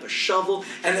pick up a shovel,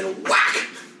 and then whack!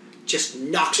 Just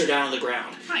knocks her down on the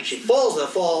ground. Nice. She falls on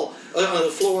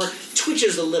the floor,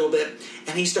 twitches a little bit,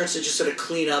 and he starts to just sort of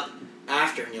clean up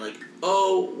after, and you're like,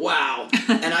 oh, wow.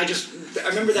 And I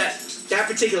remember that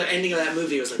particular ending of that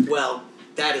movie was like, well,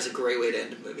 that is a great way to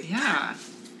end a movie. Yeah,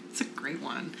 it's a great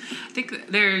one. I think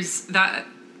there's that,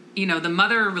 the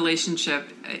mother relationship,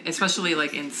 especially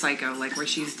in Psycho, where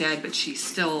she's dead, but she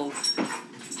still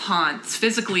haunts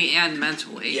physically and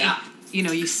mentally. Yeah.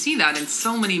 You see that in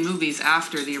so many movies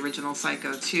after the original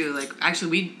Psycho, too.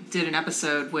 Actually, we did an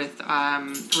episode with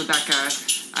Rebecca.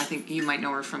 I think you might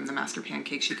know her from The Master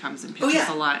Pancake. She comes and pitches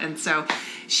a lot. And so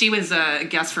she was a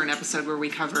guest for an episode where we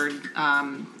covered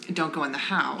Don't Go in the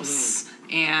House.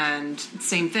 And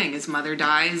same thing. His mother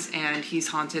dies, and he's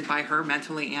haunted by her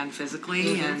mentally and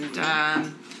physically. And,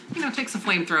 takes a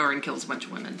flamethrower and kills a bunch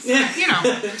of women. So,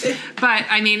 But,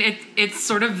 I mean, it's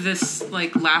sort of this,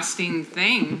 lasting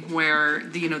thing where,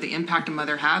 the impact a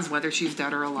mother has, whether she's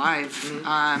dead or alive,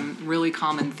 really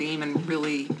common theme and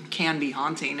really can be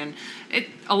haunting. And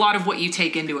a lot of what you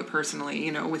take into it personally,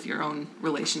 with your own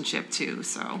relationship, too.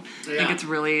 So I think it's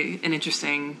really an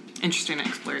interesting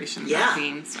exploration of that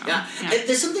theme. So, yeah.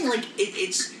 There's something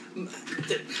it's...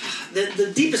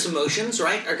 The deepest emotions,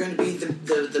 right, are going to be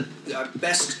the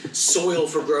best soil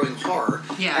for growing horror.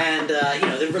 Yeah. And,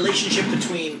 the relationship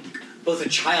between both a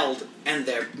child and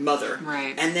their mother.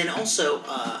 Right. And then also,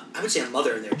 I would say a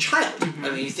mother and their child. Mm-hmm. I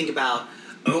mean, you think about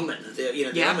Omen, the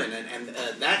Omen, and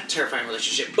that terrifying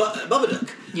relationship.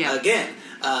 Babadook, again,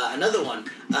 another one.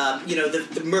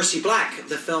 The Mercy Black,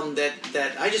 the film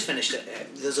that I just finished.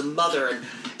 There's a mother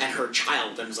and her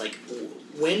child, and it's like,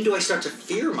 when do I start to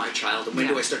fear my child, and when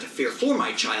do I start to fear for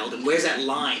my child, and where's that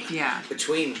line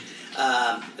between?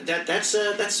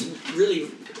 That's really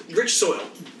rich soil.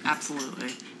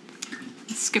 Absolutely.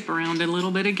 Let's skip around a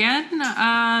little bit again. Do you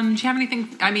have anything?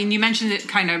 I mean, you mentioned it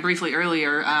kind of briefly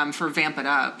earlier for Vamp It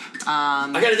Up. I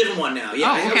got a different one now.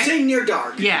 Yeah, I was saying Near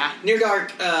Dark. Yeah, Near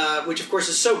Dark, which of course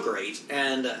is so great,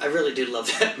 and I really do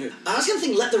love that movie. I was going to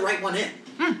think Let the Right One In.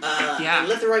 And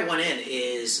Let the Right One In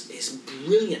is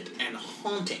brilliant and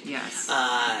haunting. Yes.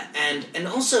 And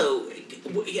also,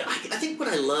 I think what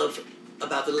I love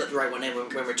about the Let the Right One In when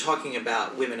we're talking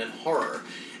about women in horror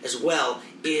as well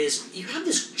is you have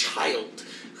this child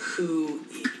who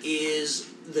is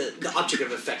the object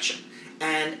of affection.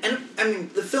 And I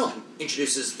mean, the film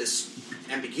introduces this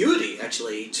ambiguity,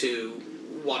 actually, to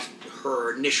what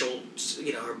her initial,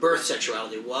 her birth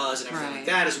sexuality was and everything like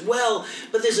that as well.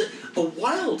 But there's a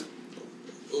wild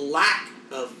lack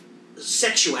of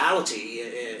sexuality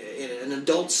in an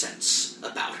adult sense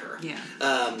about her.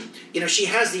 Yeah. She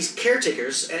has these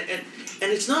caretakers,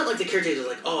 and it's not like the caretakers are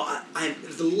like, oh,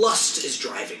 the lust is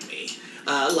driving me,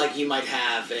 like you might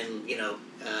have in,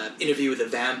 Interview with a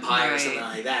Vampire or something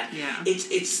like that. Yeah.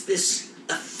 It's this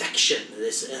affection,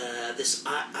 this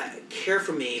I care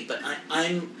for me, but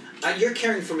you're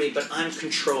caring for me, but I'm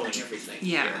controlling everything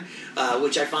here,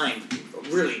 which I find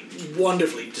really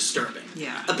wonderfully disturbing.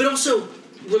 Yeah. But also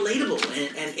relatable,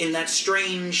 and in that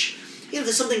strange,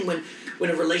 there's something when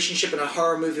a relationship in a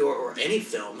horror movie or any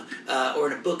film or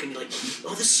in a book, and you're like,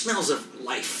 oh, this smells of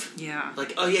life. Yeah.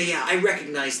 Like, oh yeah, I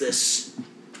recognize this,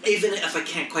 even if I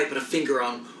can't quite put a finger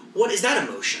on what is that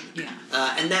emotion? Yeah.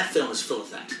 And that film is full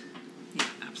of that. Yeah,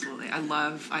 absolutely. I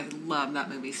love that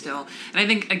movie still. And I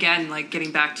think, again, like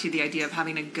getting back to the idea of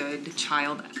having a good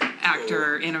child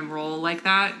actor in a role like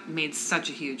that made such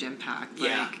a huge impact.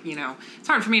 Like, it's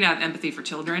hard for me to have empathy for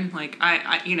children. Like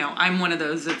I'm one of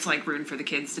those that's like rooting for the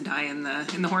kids to die in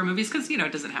the horror movies because,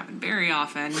 it doesn't happen very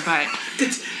often, but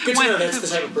good to know that's the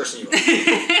type of person you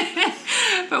are.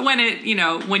 But when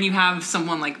when you have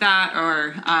someone like that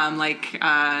or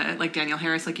like Danielle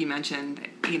Harris, like you mentioned,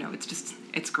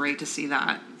 it's great to see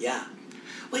that. Yeah.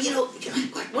 Well,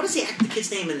 what is the kid's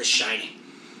name in The Shining?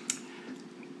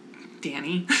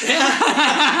 Danny.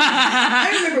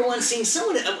 I remember once seeing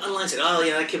someone online said, "Oh,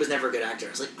 yeah, that kid was never a good actor." I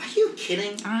was like, "Are you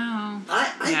kidding?" Oh.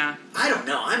 I don't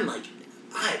know. I'm like,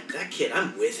 that kid.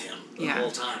 I'm with him the whole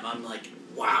time. I'm like,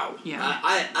 wow. Yeah.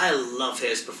 I love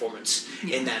his performance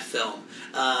in that film,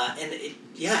 and it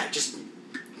just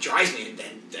drives me and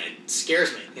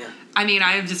scares me. Yeah. I mean,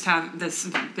 I just have this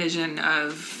vision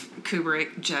of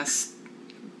Kubrick just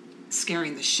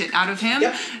scaring the shit out of him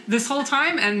this whole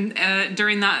time, and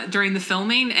during the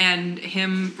filming, and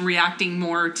him reacting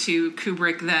more to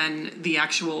Kubrick than the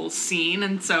actual scene,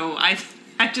 and so I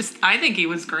think he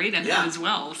was great in it as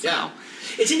well. So. Yeah.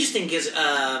 It's interesting because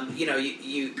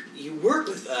you work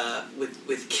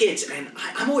with kids, and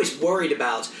I'm always worried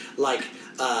about like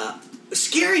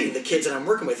scaring the kids that I'm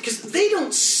working with because they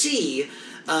don't see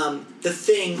the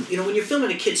thing. When you're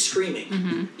filming a kid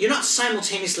screaming, you're not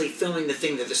simultaneously filming the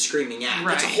thing that they're screaming at.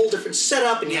 Right. That's a whole different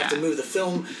setup, and you have to move the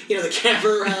film, the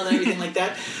camera around and everything like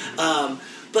that.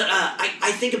 But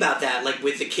I think about that, like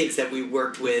with the kids that we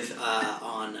worked with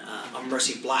on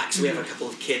Mercy Black. So we have a couple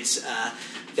of kids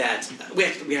that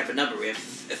we have a number. We have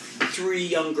 3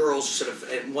 young girls sort of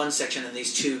in one section, and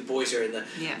these 2 boys are in the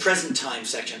present time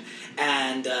section.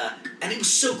 And it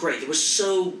was so great. It was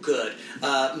so good.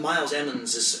 Miles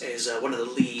Emmons is one of the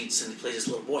leads, and he plays this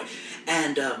little boy.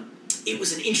 And it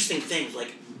was an interesting thing.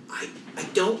 Like, I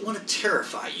don't want to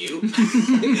terrify you.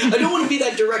 I don't want to be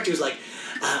that director who's like,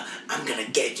 I'm gonna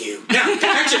get you. Now,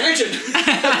 action!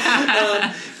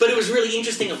 But it was really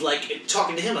interesting of like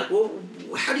talking to him, like, well,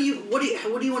 what do you want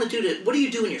to do what do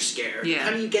you do when you're scared? Yeah.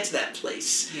 How do you get to that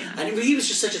place? Yeah. And he was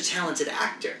just such a talented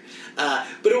actor.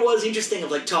 But it was interesting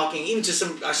of like talking even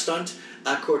to our stunt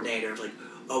coordinator of like,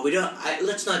 oh,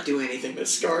 let's not do anything that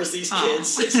scars these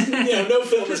kids. It's, no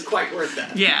film is quite worth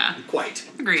that. Yeah. Quite.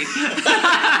 Agreed.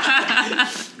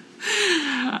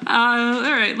 All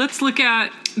right, let's look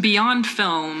at beyond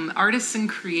film, artists and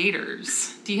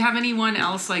creators. Do you have anyone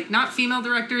else, like not female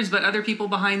directors, but other people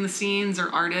behind the scenes or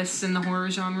artists in the horror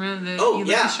genre that you'd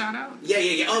like to shout out?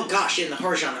 Yeah. Oh, gosh, in the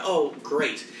horror genre. Oh,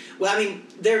 great. Well, I mean,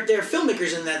 they're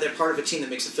filmmakers in that they're part of a team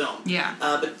that makes a film. Yeah.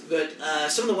 But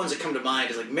some of the ones that come to mind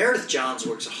is like Meredith Johns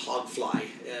works at Hogfly,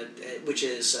 which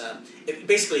is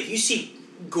basically if you see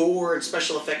gore and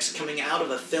special effects coming out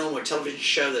of a film or television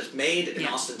show that's made in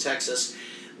Austin, Texas,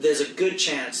 there's a good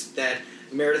chance that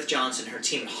Meredith Johns and her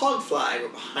team at Hogfly were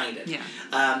behind it. Yeah.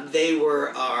 They were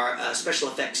our special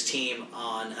effects team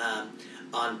on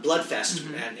Bloodfest,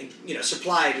 and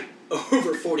supplied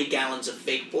over 40 gallons of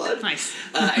fake blood. Nice.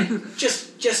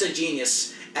 just a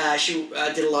genius. She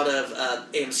did a lot of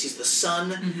AMC's The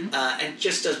Sun, and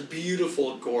just does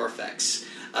beautiful gore effects.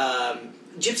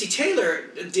 Gypsy Taylor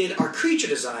did our creature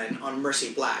design on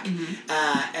Mercy Black,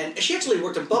 and she actually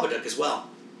worked on Babadook as well.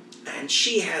 And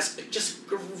she has just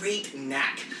a great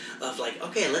knack of like,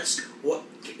 okay, let's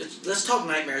talk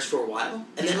nightmares for a while,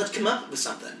 and then let's come up with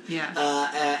something. Yeah.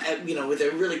 With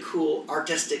a really cool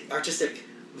artistic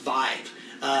vibe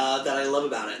that I love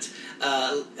about it.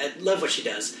 I love what she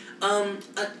does.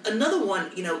 Another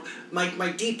one, my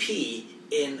DP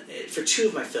for 2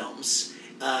 of my films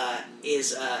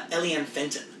is Eliane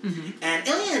Fenton. And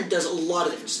Eliane does a lot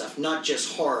of different stuff, not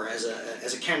just horror as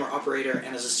a camera operator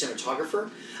and as a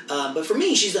cinematographer. But for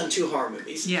me, she's done 2 horror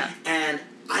movies. Yeah. And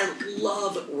I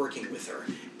love working with her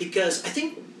because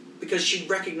she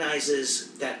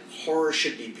recognizes that horror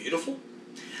should be beautiful.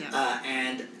 Yeah.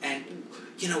 And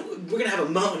we're going to have a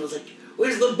moment of like,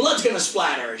 where's the blood's going to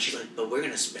splatter? And she's like, but we're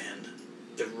going to spend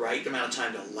the right amount of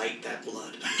time to light that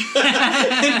blood.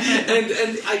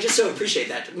 and I just so appreciate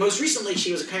that. Most recently,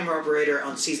 she was a camera operator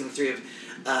on season 3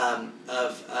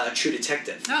 of True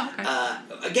Detective. Oh,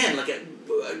 okay. Again, like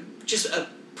just a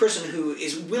person who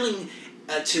is willing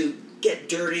to get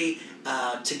dirty,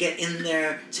 to get in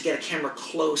there, to get a camera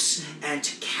close, and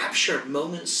to capture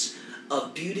moments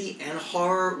of beauty and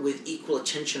horror with equal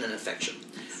attention and affection.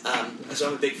 So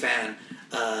I'm a big fan.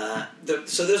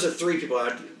 So those are 3 people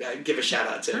I'd give a shout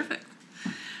out to. Perfect.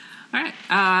 All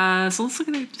right. So let's look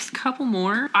at just a couple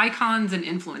more icons and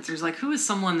influencers. Like, who is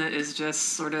someone that is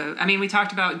just sort of? I mean, we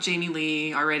talked about Jamie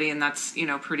Lee already, and that's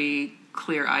pretty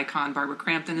clear icon. Barbara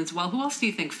Crampton as well. Who else do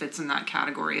you think fits in that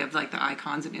category of like the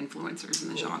icons and influencers in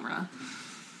the genre?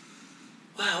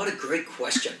 Wow, what a great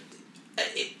question.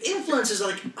 Influences,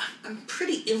 like, I'm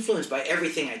pretty influenced by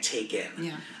everything I take in.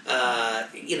 Yeah.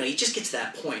 You just get to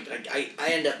that point. I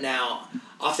end up now,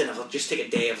 often I'll just take a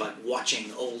day of like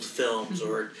watching old films,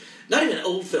 or not even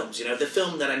old films, the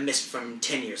film that I missed from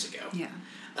 10 years ago. Yeah.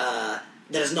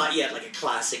 That is not yet like a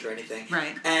classic or anything.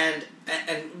 Right. And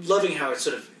loving how it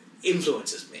sort of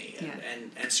influences me,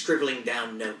 and scribbling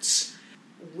down notes.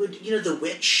 Would, The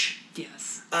Witch?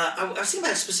 Yes. I was thinking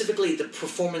about specifically the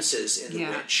performances in The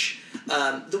Witch.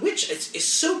 The Witch is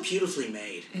so beautifully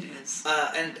made. It is.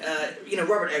 And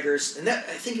Robert Eggers, and that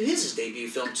I think it is his debut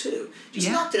film too. Just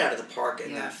knocked it out of the park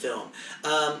in that film.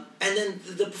 And then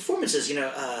the performances,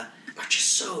 are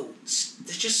just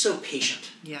they're just so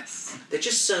patient. Yes. They're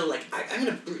just so like, I'm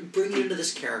going to bring you into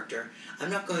this character.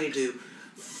 I'm not going to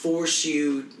force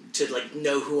you to like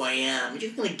know who I am.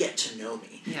 You're going to get to know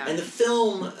me. Yeah. And the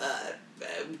film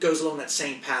goes along that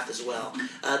same path as well.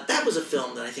 That was a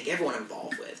film that I think everyone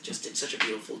involved with just did such a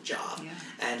beautiful job,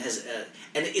 and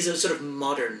is a sort of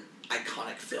modern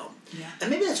iconic film. Yeah. And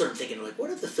maybe that's what I'm thinking. Like, what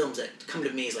are the films that come to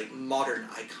me as like modern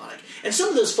iconic? And some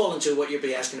of those fall into what you'll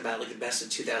be asking about, like the best of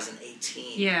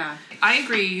 2018. Yeah, I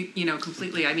agree.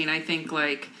 Completely. I mean, I think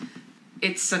like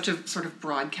it's such a sort of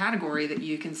broad category that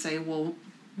you can say, well,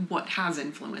 what has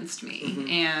influenced me? Mm-hmm.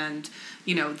 And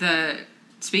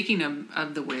speaking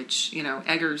of The Witch,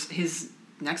 Eggers, his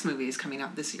next movie is coming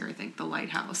out this year, I think, The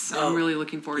Lighthouse. I'm really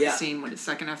looking forward to seeing what his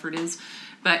second effort is.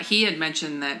 But he had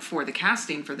mentioned that for the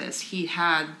casting for this, he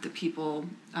had the people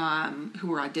who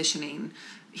were auditioning,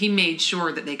 he made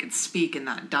sure that they could speak in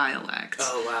that dialect.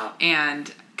 Oh, wow.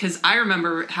 And because I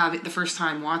remember the first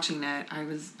time watching it,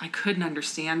 I couldn't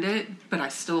understand it, but I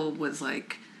still was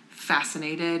like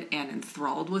fascinated and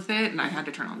enthralled with it, and I had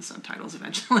to turn on the subtitles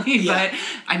eventually. Yeah. But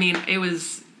I mean,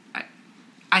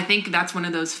 I think that's one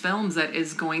of those films that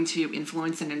is going to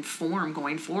influence and inform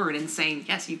going forward, and saying,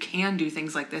 yes, you can do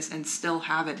things like this and still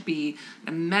have it be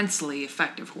an immensely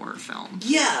effective horror film.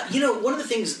 Yeah, one of the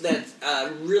things that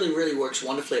really, really works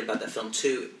wonderfully about that film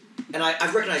too, and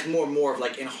I've recognized more and more of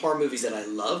like in horror movies that I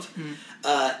love,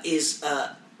 is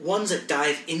ones that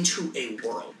dive into a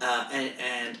world.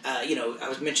 I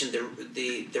was mentioned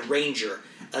the Ranger.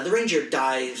 The Ranger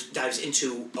dives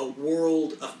into a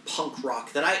world of punk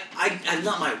rock that I'm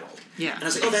not my world. Yeah. And I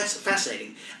was like, oh, that's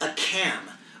fascinating. Cam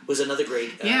was another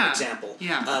great example.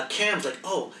 Yeah. Cam's like,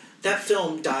 oh, that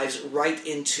film dives right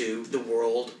into the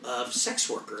world of sex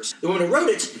workers. The woman who wrote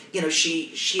it,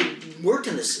 she had worked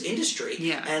in this industry,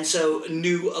 and so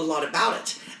knew a lot about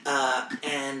it.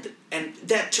 And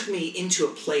that took me into a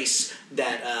place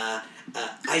that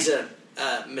Isa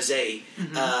Mazzei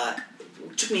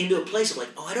took me into a place of like,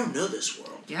 oh, I don't know this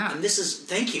world. Yeah. And this is,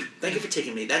 thank you for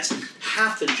taking me. That's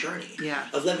half the journey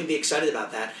of letting me be excited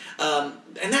about that.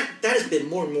 And that has been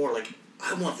more and more like,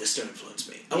 I want this to influence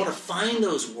me. I want to find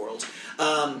those worlds.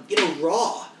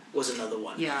 Raw was another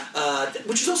one. Yeah.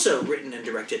 Which was also written and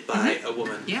directed by a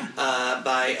woman. Yeah.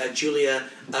 By Julia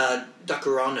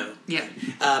Dacarano. Yeah.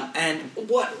 And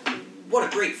what a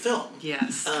great film.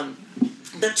 Yes.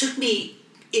 That took me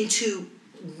into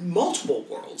multiple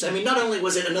worlds. I mean, not only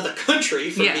was it another country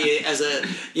for me as a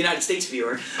United States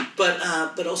viewer,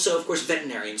 but also, of course,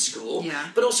 veterinarian school. Yeah.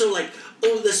 But also, like,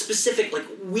 the specific, like,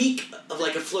 week of,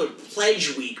 like, a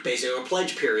pledge week, basically, or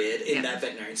pledge period in that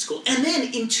veterinarian school. And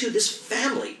then into this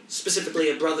family, specifically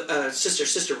a brother,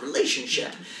 sister-sister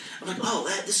relationship. I'm like, oh,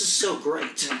 this is so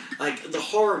great. Yeah. Like, the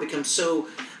horror becomes so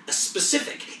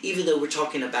specific, even though we're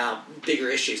talking about bigger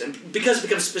issues. And because it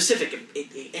becomes specific,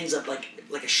 it ends up like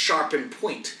a sharpened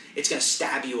point. It's going to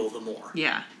stab you all the more.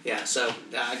 Yeah. Yeah, so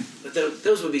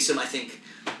those would be some, I think,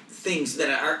 things that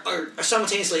are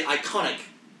simultaneously iconic,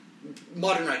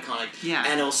 modern iconic,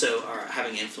 and also are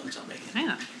having influence on me.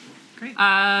 Yeah. Great.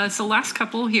 So last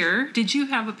couple here. Did you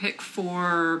have a pick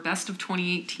for Best of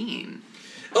 2018?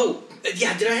 Oh,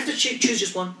 yeah. Did I have to choose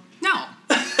just one? No.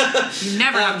 You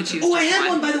never have to choose. Oh, I had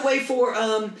one, by the way, for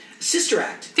Sister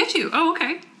Act. Did you? Oh,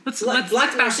 okay.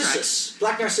 Black Narcissus.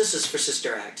 Black Narcissus for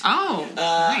Sister Act. Oh,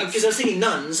 nice. Because I was thinking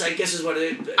nuns, I guess is what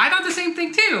it... I thought the same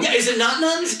thing, too. Yeah, is it not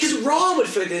nuns? Because Raw would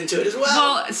fit into it as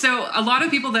well. Well, so a lot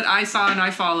of people that I saw and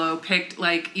I follow picked,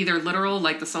 like, either literal,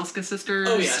 like the Solska sisters.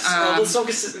 Oh, yes. The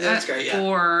Solska sisters, that's great, yeah.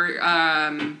 Or...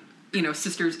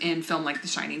 sisters in film like The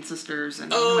Shining Sisters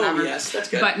and whatever. Oh, yes, that's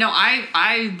good. But no,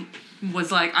 I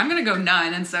was like, I'm gonna go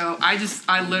nun, and so I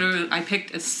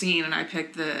picked a scene, and I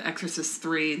picked the Exorcist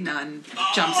 3 nun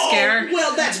jump scare.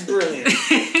 Well, that's brilliant.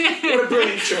 What a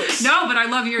brilliant choice. No, but I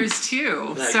love yours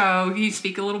too. Like, so you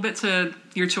speak a little bit to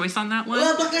your choice on that one?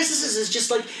 Well, Black Exorcist is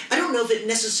just like, I don't know if it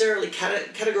necessarily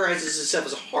categorizes itself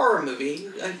as a horror movie.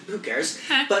 Who cares?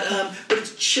 But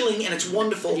it's chilling and it's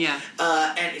wonderful. Yeah.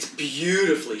 And it's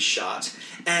beautifully shot.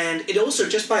 And it also,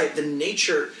 just by the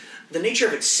nature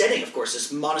of its setting, of course,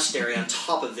 this monastery on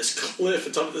top of this cliff,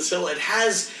 on top of this hill, it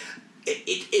has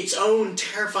its own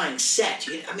terrifying set.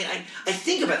 I mean, I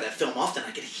think about that film often.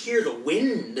 I could hear the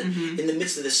wind in the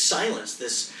midst of this silence,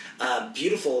 this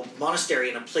beautiful monastery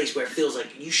in a place where it feels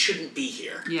like you shouldn't be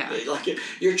here. Yeah. Like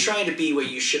you're trying to be where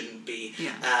you shouldn't be.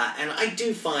 Yeah. And I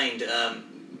do find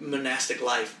monastic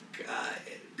life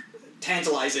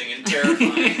tantalizing and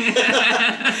terrifying.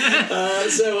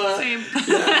 Same.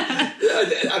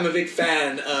 Yeah, I'm a big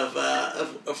fan of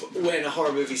when a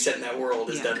horror movie set in that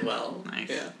world is done well. Nice.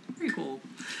 Yeah. Very cool.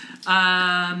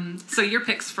 So your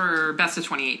picks for best of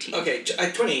 2018. Okay,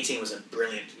 2018 was a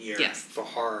brilliant year for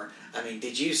horror. I mean,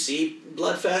 did you see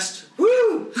Bloodfest? Woo!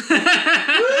 Woo!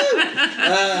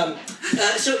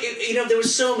 So there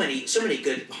was so many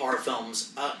good horror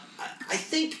films. I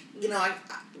think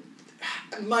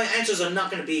my answers are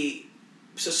not going to be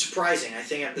so surprising. I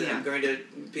think I'm going to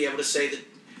be able to say that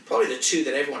probably the two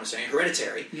that everyone is saying,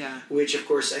 Hereditary, which of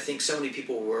course I think so many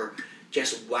people were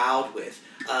just wowed with.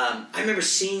 I remember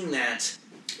seeing that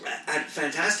at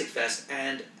Fantastic Fest,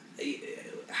 and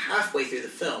halfway through the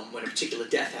film, when a particular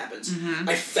death happens,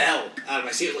 I fell out of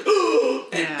my seat. I was like, oh!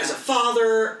 And as a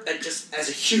father, and just as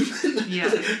a human, I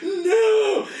was like,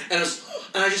 no!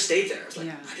 And I just stayed there. I was like,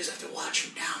 I just have to watch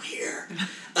from down here.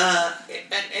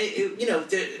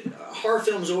 The horror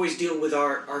films always deal with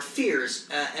our fears,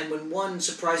 and when one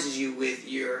surprises you with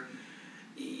your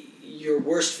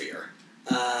worst fear,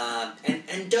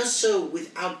 and does so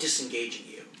without disengaging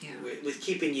you, with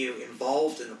keeping you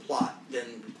involved in the plot, then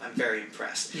I'm very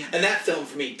impressed. Yeah. And that film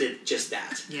for me did just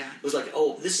that. Yeah. It was like,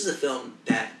 oh, this is a film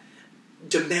that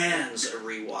demands a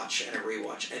rewatch, and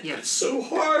but it's so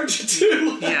hard to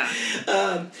do. Yeah.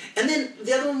 And then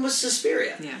the other one was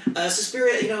Suspiria. Yeah.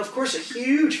 Suspiria, of course, a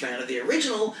huge fan of the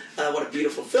original. What a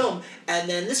beautiful film. And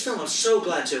then this film, I'm so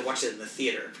glad to watch it in the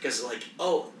theater, because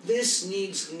this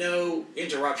needs no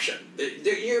interruption.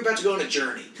 You're about to go on a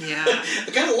journey. Yeah.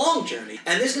 A kind of long journey.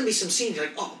 And there's going to be some scenes you're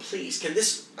like, oh, please,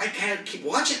 I can't keep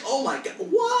watching. Oh my God,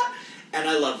 what? And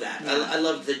I love that. Yeah. I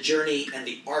love the journey and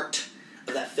the art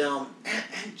of that film,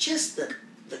 and just the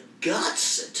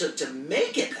guts to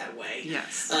make it that way.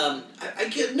 Yes.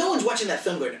 No one's watching that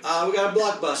film going, we got a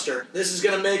blockbuster. This is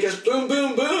going to make us boom,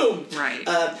 boom, boom. Right.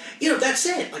 That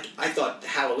said, I thought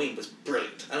Halloween was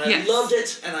brilliant, and I loved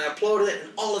it, and I applauded it,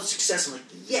 and all its success. I'm like,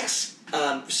 yes.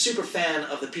 Super fan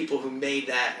of the people who made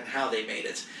that and how they made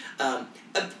it. And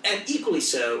equally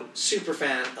so, super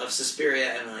fan of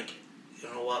Suspiria, and you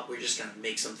know what? We're just going to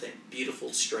make something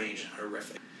beautiful, strange, and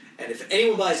horrific. And if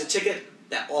anyone buys a ticket,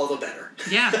 that all the better.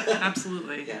 Yeah,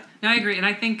 absolutely. Yeah. No, I agree. And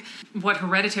I think what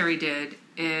Hereditary did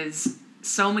is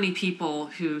so many people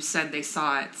who said they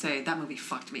saw it say, that movie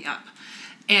fucked me up.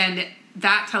 And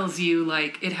that tells you,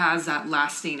 it has that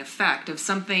lasting effect of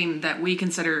something that we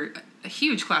consider a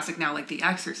huge classic now, like The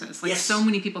Exorcist. So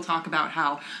many people talk about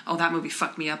how, that movie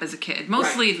fucked me up as a kid.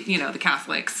 Mostly, the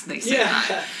Catholics, they say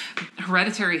that.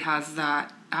 Hereditary has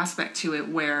that aspect to it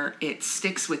where it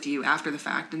sticks with you after the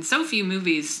fact, and so few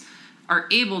movies are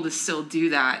able to still do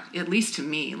that, at least to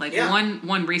me.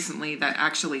 One recently that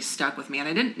actually stuck with me, and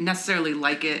I didn't necessarily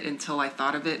like it until I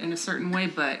thought of it in a certain way,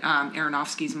 but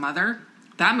Aronofsky's Mother,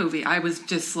 that movie, I was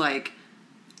just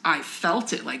I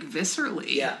felt it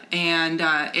viscerally. Yeah. And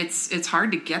it's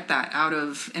hard to get that out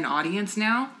of an audience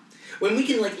now. When we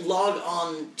can log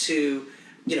on to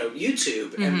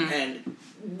YouTube and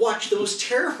watch the most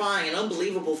terrifying and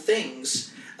unbelievable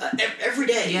things every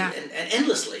day and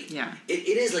endlessly. Yeah.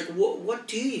 It is what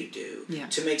do you do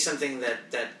to make something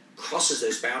that crosses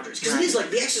those boundaries? Because it is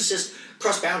The Exorcist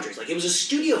crossed boundaries. It was a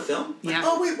studio film.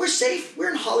 We're safe. We're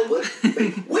in Hollywood.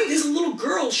 Wait, there's a little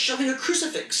girl shoving a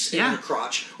crucifix in her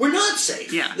crotch. We're not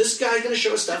safe. Yeah. This guy's going to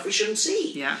show us stuff we shouldn't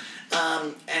see. Yeah.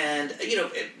 And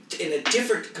in a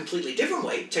completely different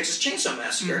way, Texas Chainsaw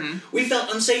Massacre, we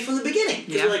felt unsafe from the beginning.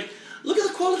 Because we're look at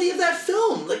the quality of that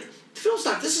film. The film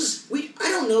stock, I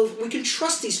don't know if we can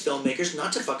trust these filmmakers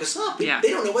not to fuck us up. They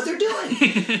don't know what they're doing.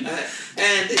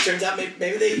 And it turns out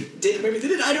maybe they did, maybe they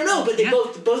didn't. I don't know. But they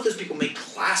both those people made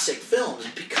classic films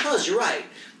because, you're right,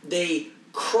 they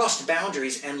crossed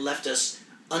boundaries and left us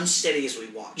unsteady as we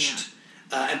watched.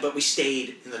 but we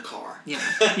stayed in the car. Yeah.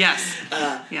 Yes.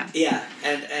 Yeah. Yeah,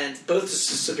 and both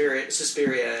Suspiria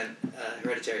and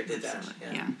Hereditary did that.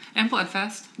 Yeah. And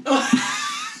Bloodfest.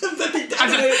 I'm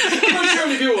not sure how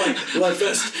many people were like,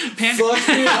 Bloodfest. Fuck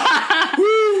me up.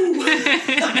 Woo!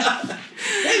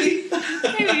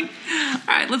 Maybe.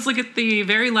 All right, let's look at the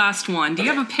very last one. Do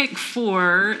you have a pick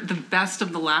for the best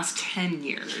of the last 10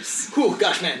 years? Whew,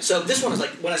 gosh, man. So this one was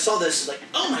like, when I saw this, like,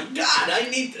 oh my god, I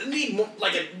need more,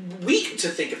 like a week to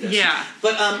think of this. Yeah.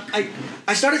 But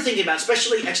I started thinking about,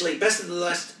 especially, actually, best of the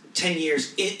last 10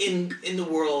 years in the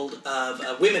world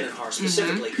of women in horror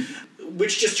specifically,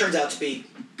 which just turns out to be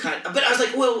kind of, but I was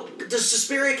like, well, does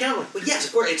Suspiria count? Well, yes,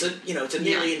 of course. It's a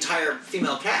nearly entire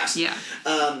female cast. Yeah.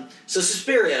 So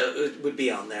Suspiria would be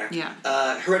on there. Yeah.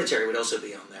 Hereditary would also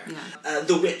be on there. Yeah.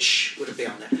 The Witch would be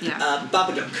on there. Yeah.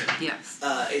 Babadook. Yes.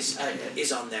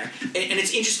 Is on there, and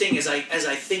it's interesting as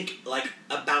I think like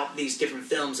about these different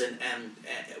films and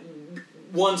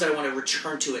ones I want to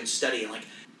return to and study, and like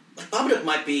Babadook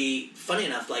might be, funny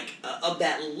enough, like of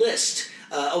that list.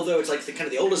 Although it's like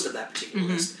the oldest of that particular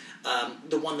list,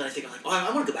 the one that I think I'm like, oh,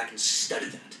 I want to go back and study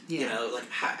that. Yeah. You know, like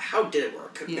how did it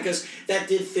work? Yeah. Because that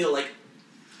did feel like,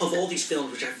 of all these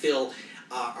films, which I feel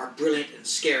are brilliant and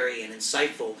scary and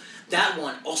insightful, that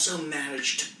one also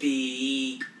managed to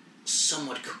be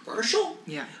somewhat commercial.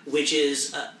 Yeah. Which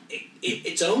is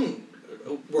its own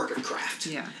work of craft.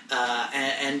 Yeah.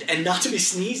 And not to be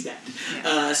sneezed at.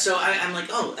 Yeah. So I'm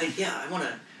like, I want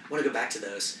to go back to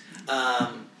those.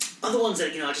 Other ones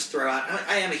that I just throw out.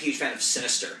 I am a huge fan of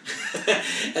Sinister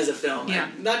as a film. Yeah.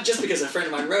 Not just because a friend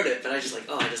of mine wrote it, but I just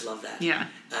I just love that. Yeah.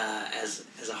 As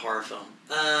a horror film.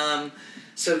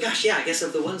 So gosh, yeah. I guess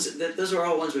of the ones those are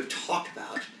all ones we've talked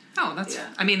about. Oh, that's. Yeah.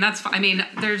 I mean, that's. I mean,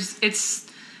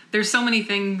 there's so many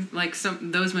things, like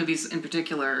those movies in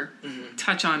particular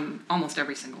touch on almost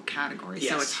every single category. Yes.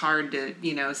 So it's hard to,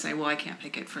 say, well, I can't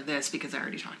pick it for this because I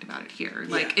already talked about it here.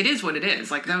 Like, it is what it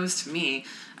is. Like, those, to me,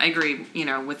 I agree,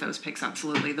 with those picks,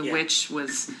 absolutely. The Witch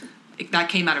that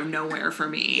came out of nowhere for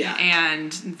me. Yeah.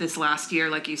 And this last year,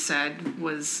 like you said,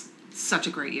 was such a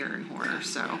great year in horror.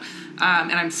 So,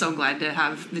 and I'm so glad to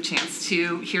have the chance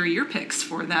to hear your picks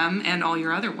for them and all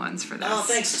your other ones for this. Oh,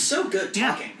 thanks. It's so good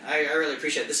talking. Yeah. I really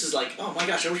appreciate it. This is like, oh my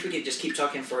gosh, I wish we could just keep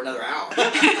talking for another hour.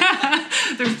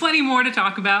 There's plenty more to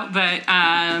talk about, but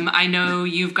I know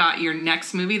you've got your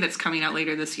next movie that's coming out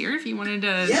later this year, if you wanted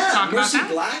to talk about that.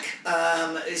 Mercy Black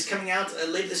is coming out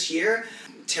later this year.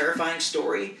 Terrifying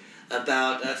story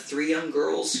about 3 young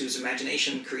girls whose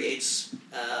imagination creates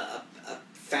a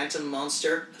phantom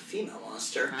monster, a female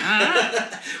monster,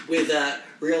 with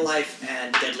real life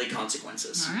and deadly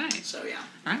consequences. All right. So, yeah.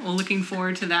 All right. Well, looking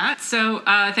forward to that. So,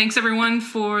 thanks, everyone,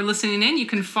 for listening in. You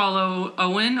can follow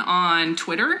Owen on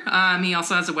Twitter. He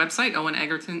also has a website, Owen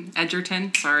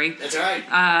Egerton. Sorry. That's all right.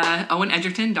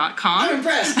 OwenEgerton.com. I'm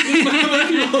impressed.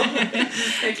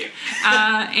 Thank you.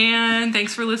 And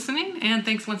thanks for listening. And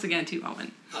thanks once again to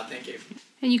Owen. Thank you.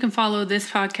 And you can follow this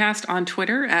podcast on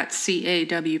Twitter at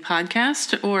CAW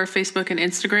Podcast, or Facebook and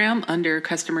Instagram under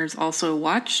Customers Also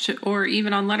Watched, or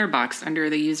even on Letterboxd under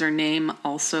the username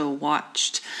Also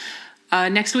Watched.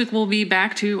 Next week, we'll be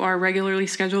back to our regularly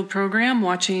scheduled program,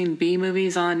 watching B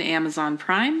movies on Amazon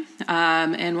Prime.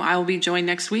 And I will be joined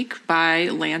next week by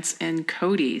Lance and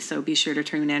Cody. So be sure to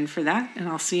tune in for that, and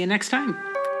I'll see you next time.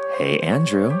 Hey,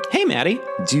 Andrew. Hey, Maddie.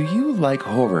 Do you like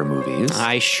horror movies?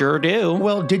 I sure do.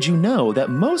 Well, did you know that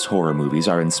most horror movies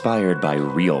are inspired by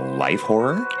real-life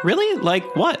horror? Really?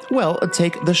 Like what? Well,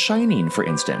 take The Shining, for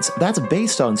instance. That's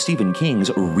based on Stephen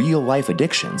King's real-life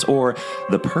addictions, or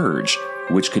The Purge,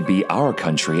 which could be our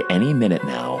country any minute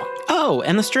now. Oh,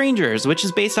 and The Strangers, which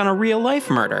is based on a real-life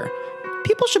murder.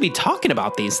 People should be talking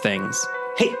about these things.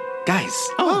 Hey, guys.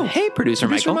 Oh, hey, Producer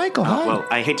Michael. Hi. Well,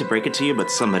 I hate to break it to you,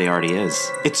 but somebody already is.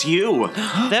 It's you.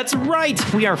 That's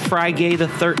right. We are Friday the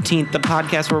 13th, the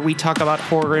podcast where we talk about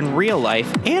horror in real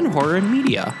life and horror in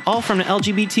media, all from an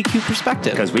LGBTQ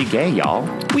perspective. Because we gay, y'all.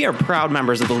 We are proud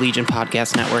members of the Legion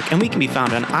Podcast Network, and we can be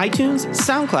found on iTunes,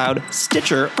 SoundCloud,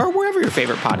 Stitcher, or wherever your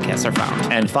favorite podcasts are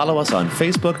found. And follow us on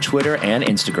Facebook, Twitter, and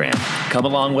Instagram. Come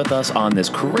along with us on this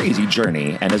crazy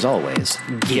journey, and as always,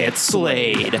 get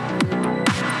slayed.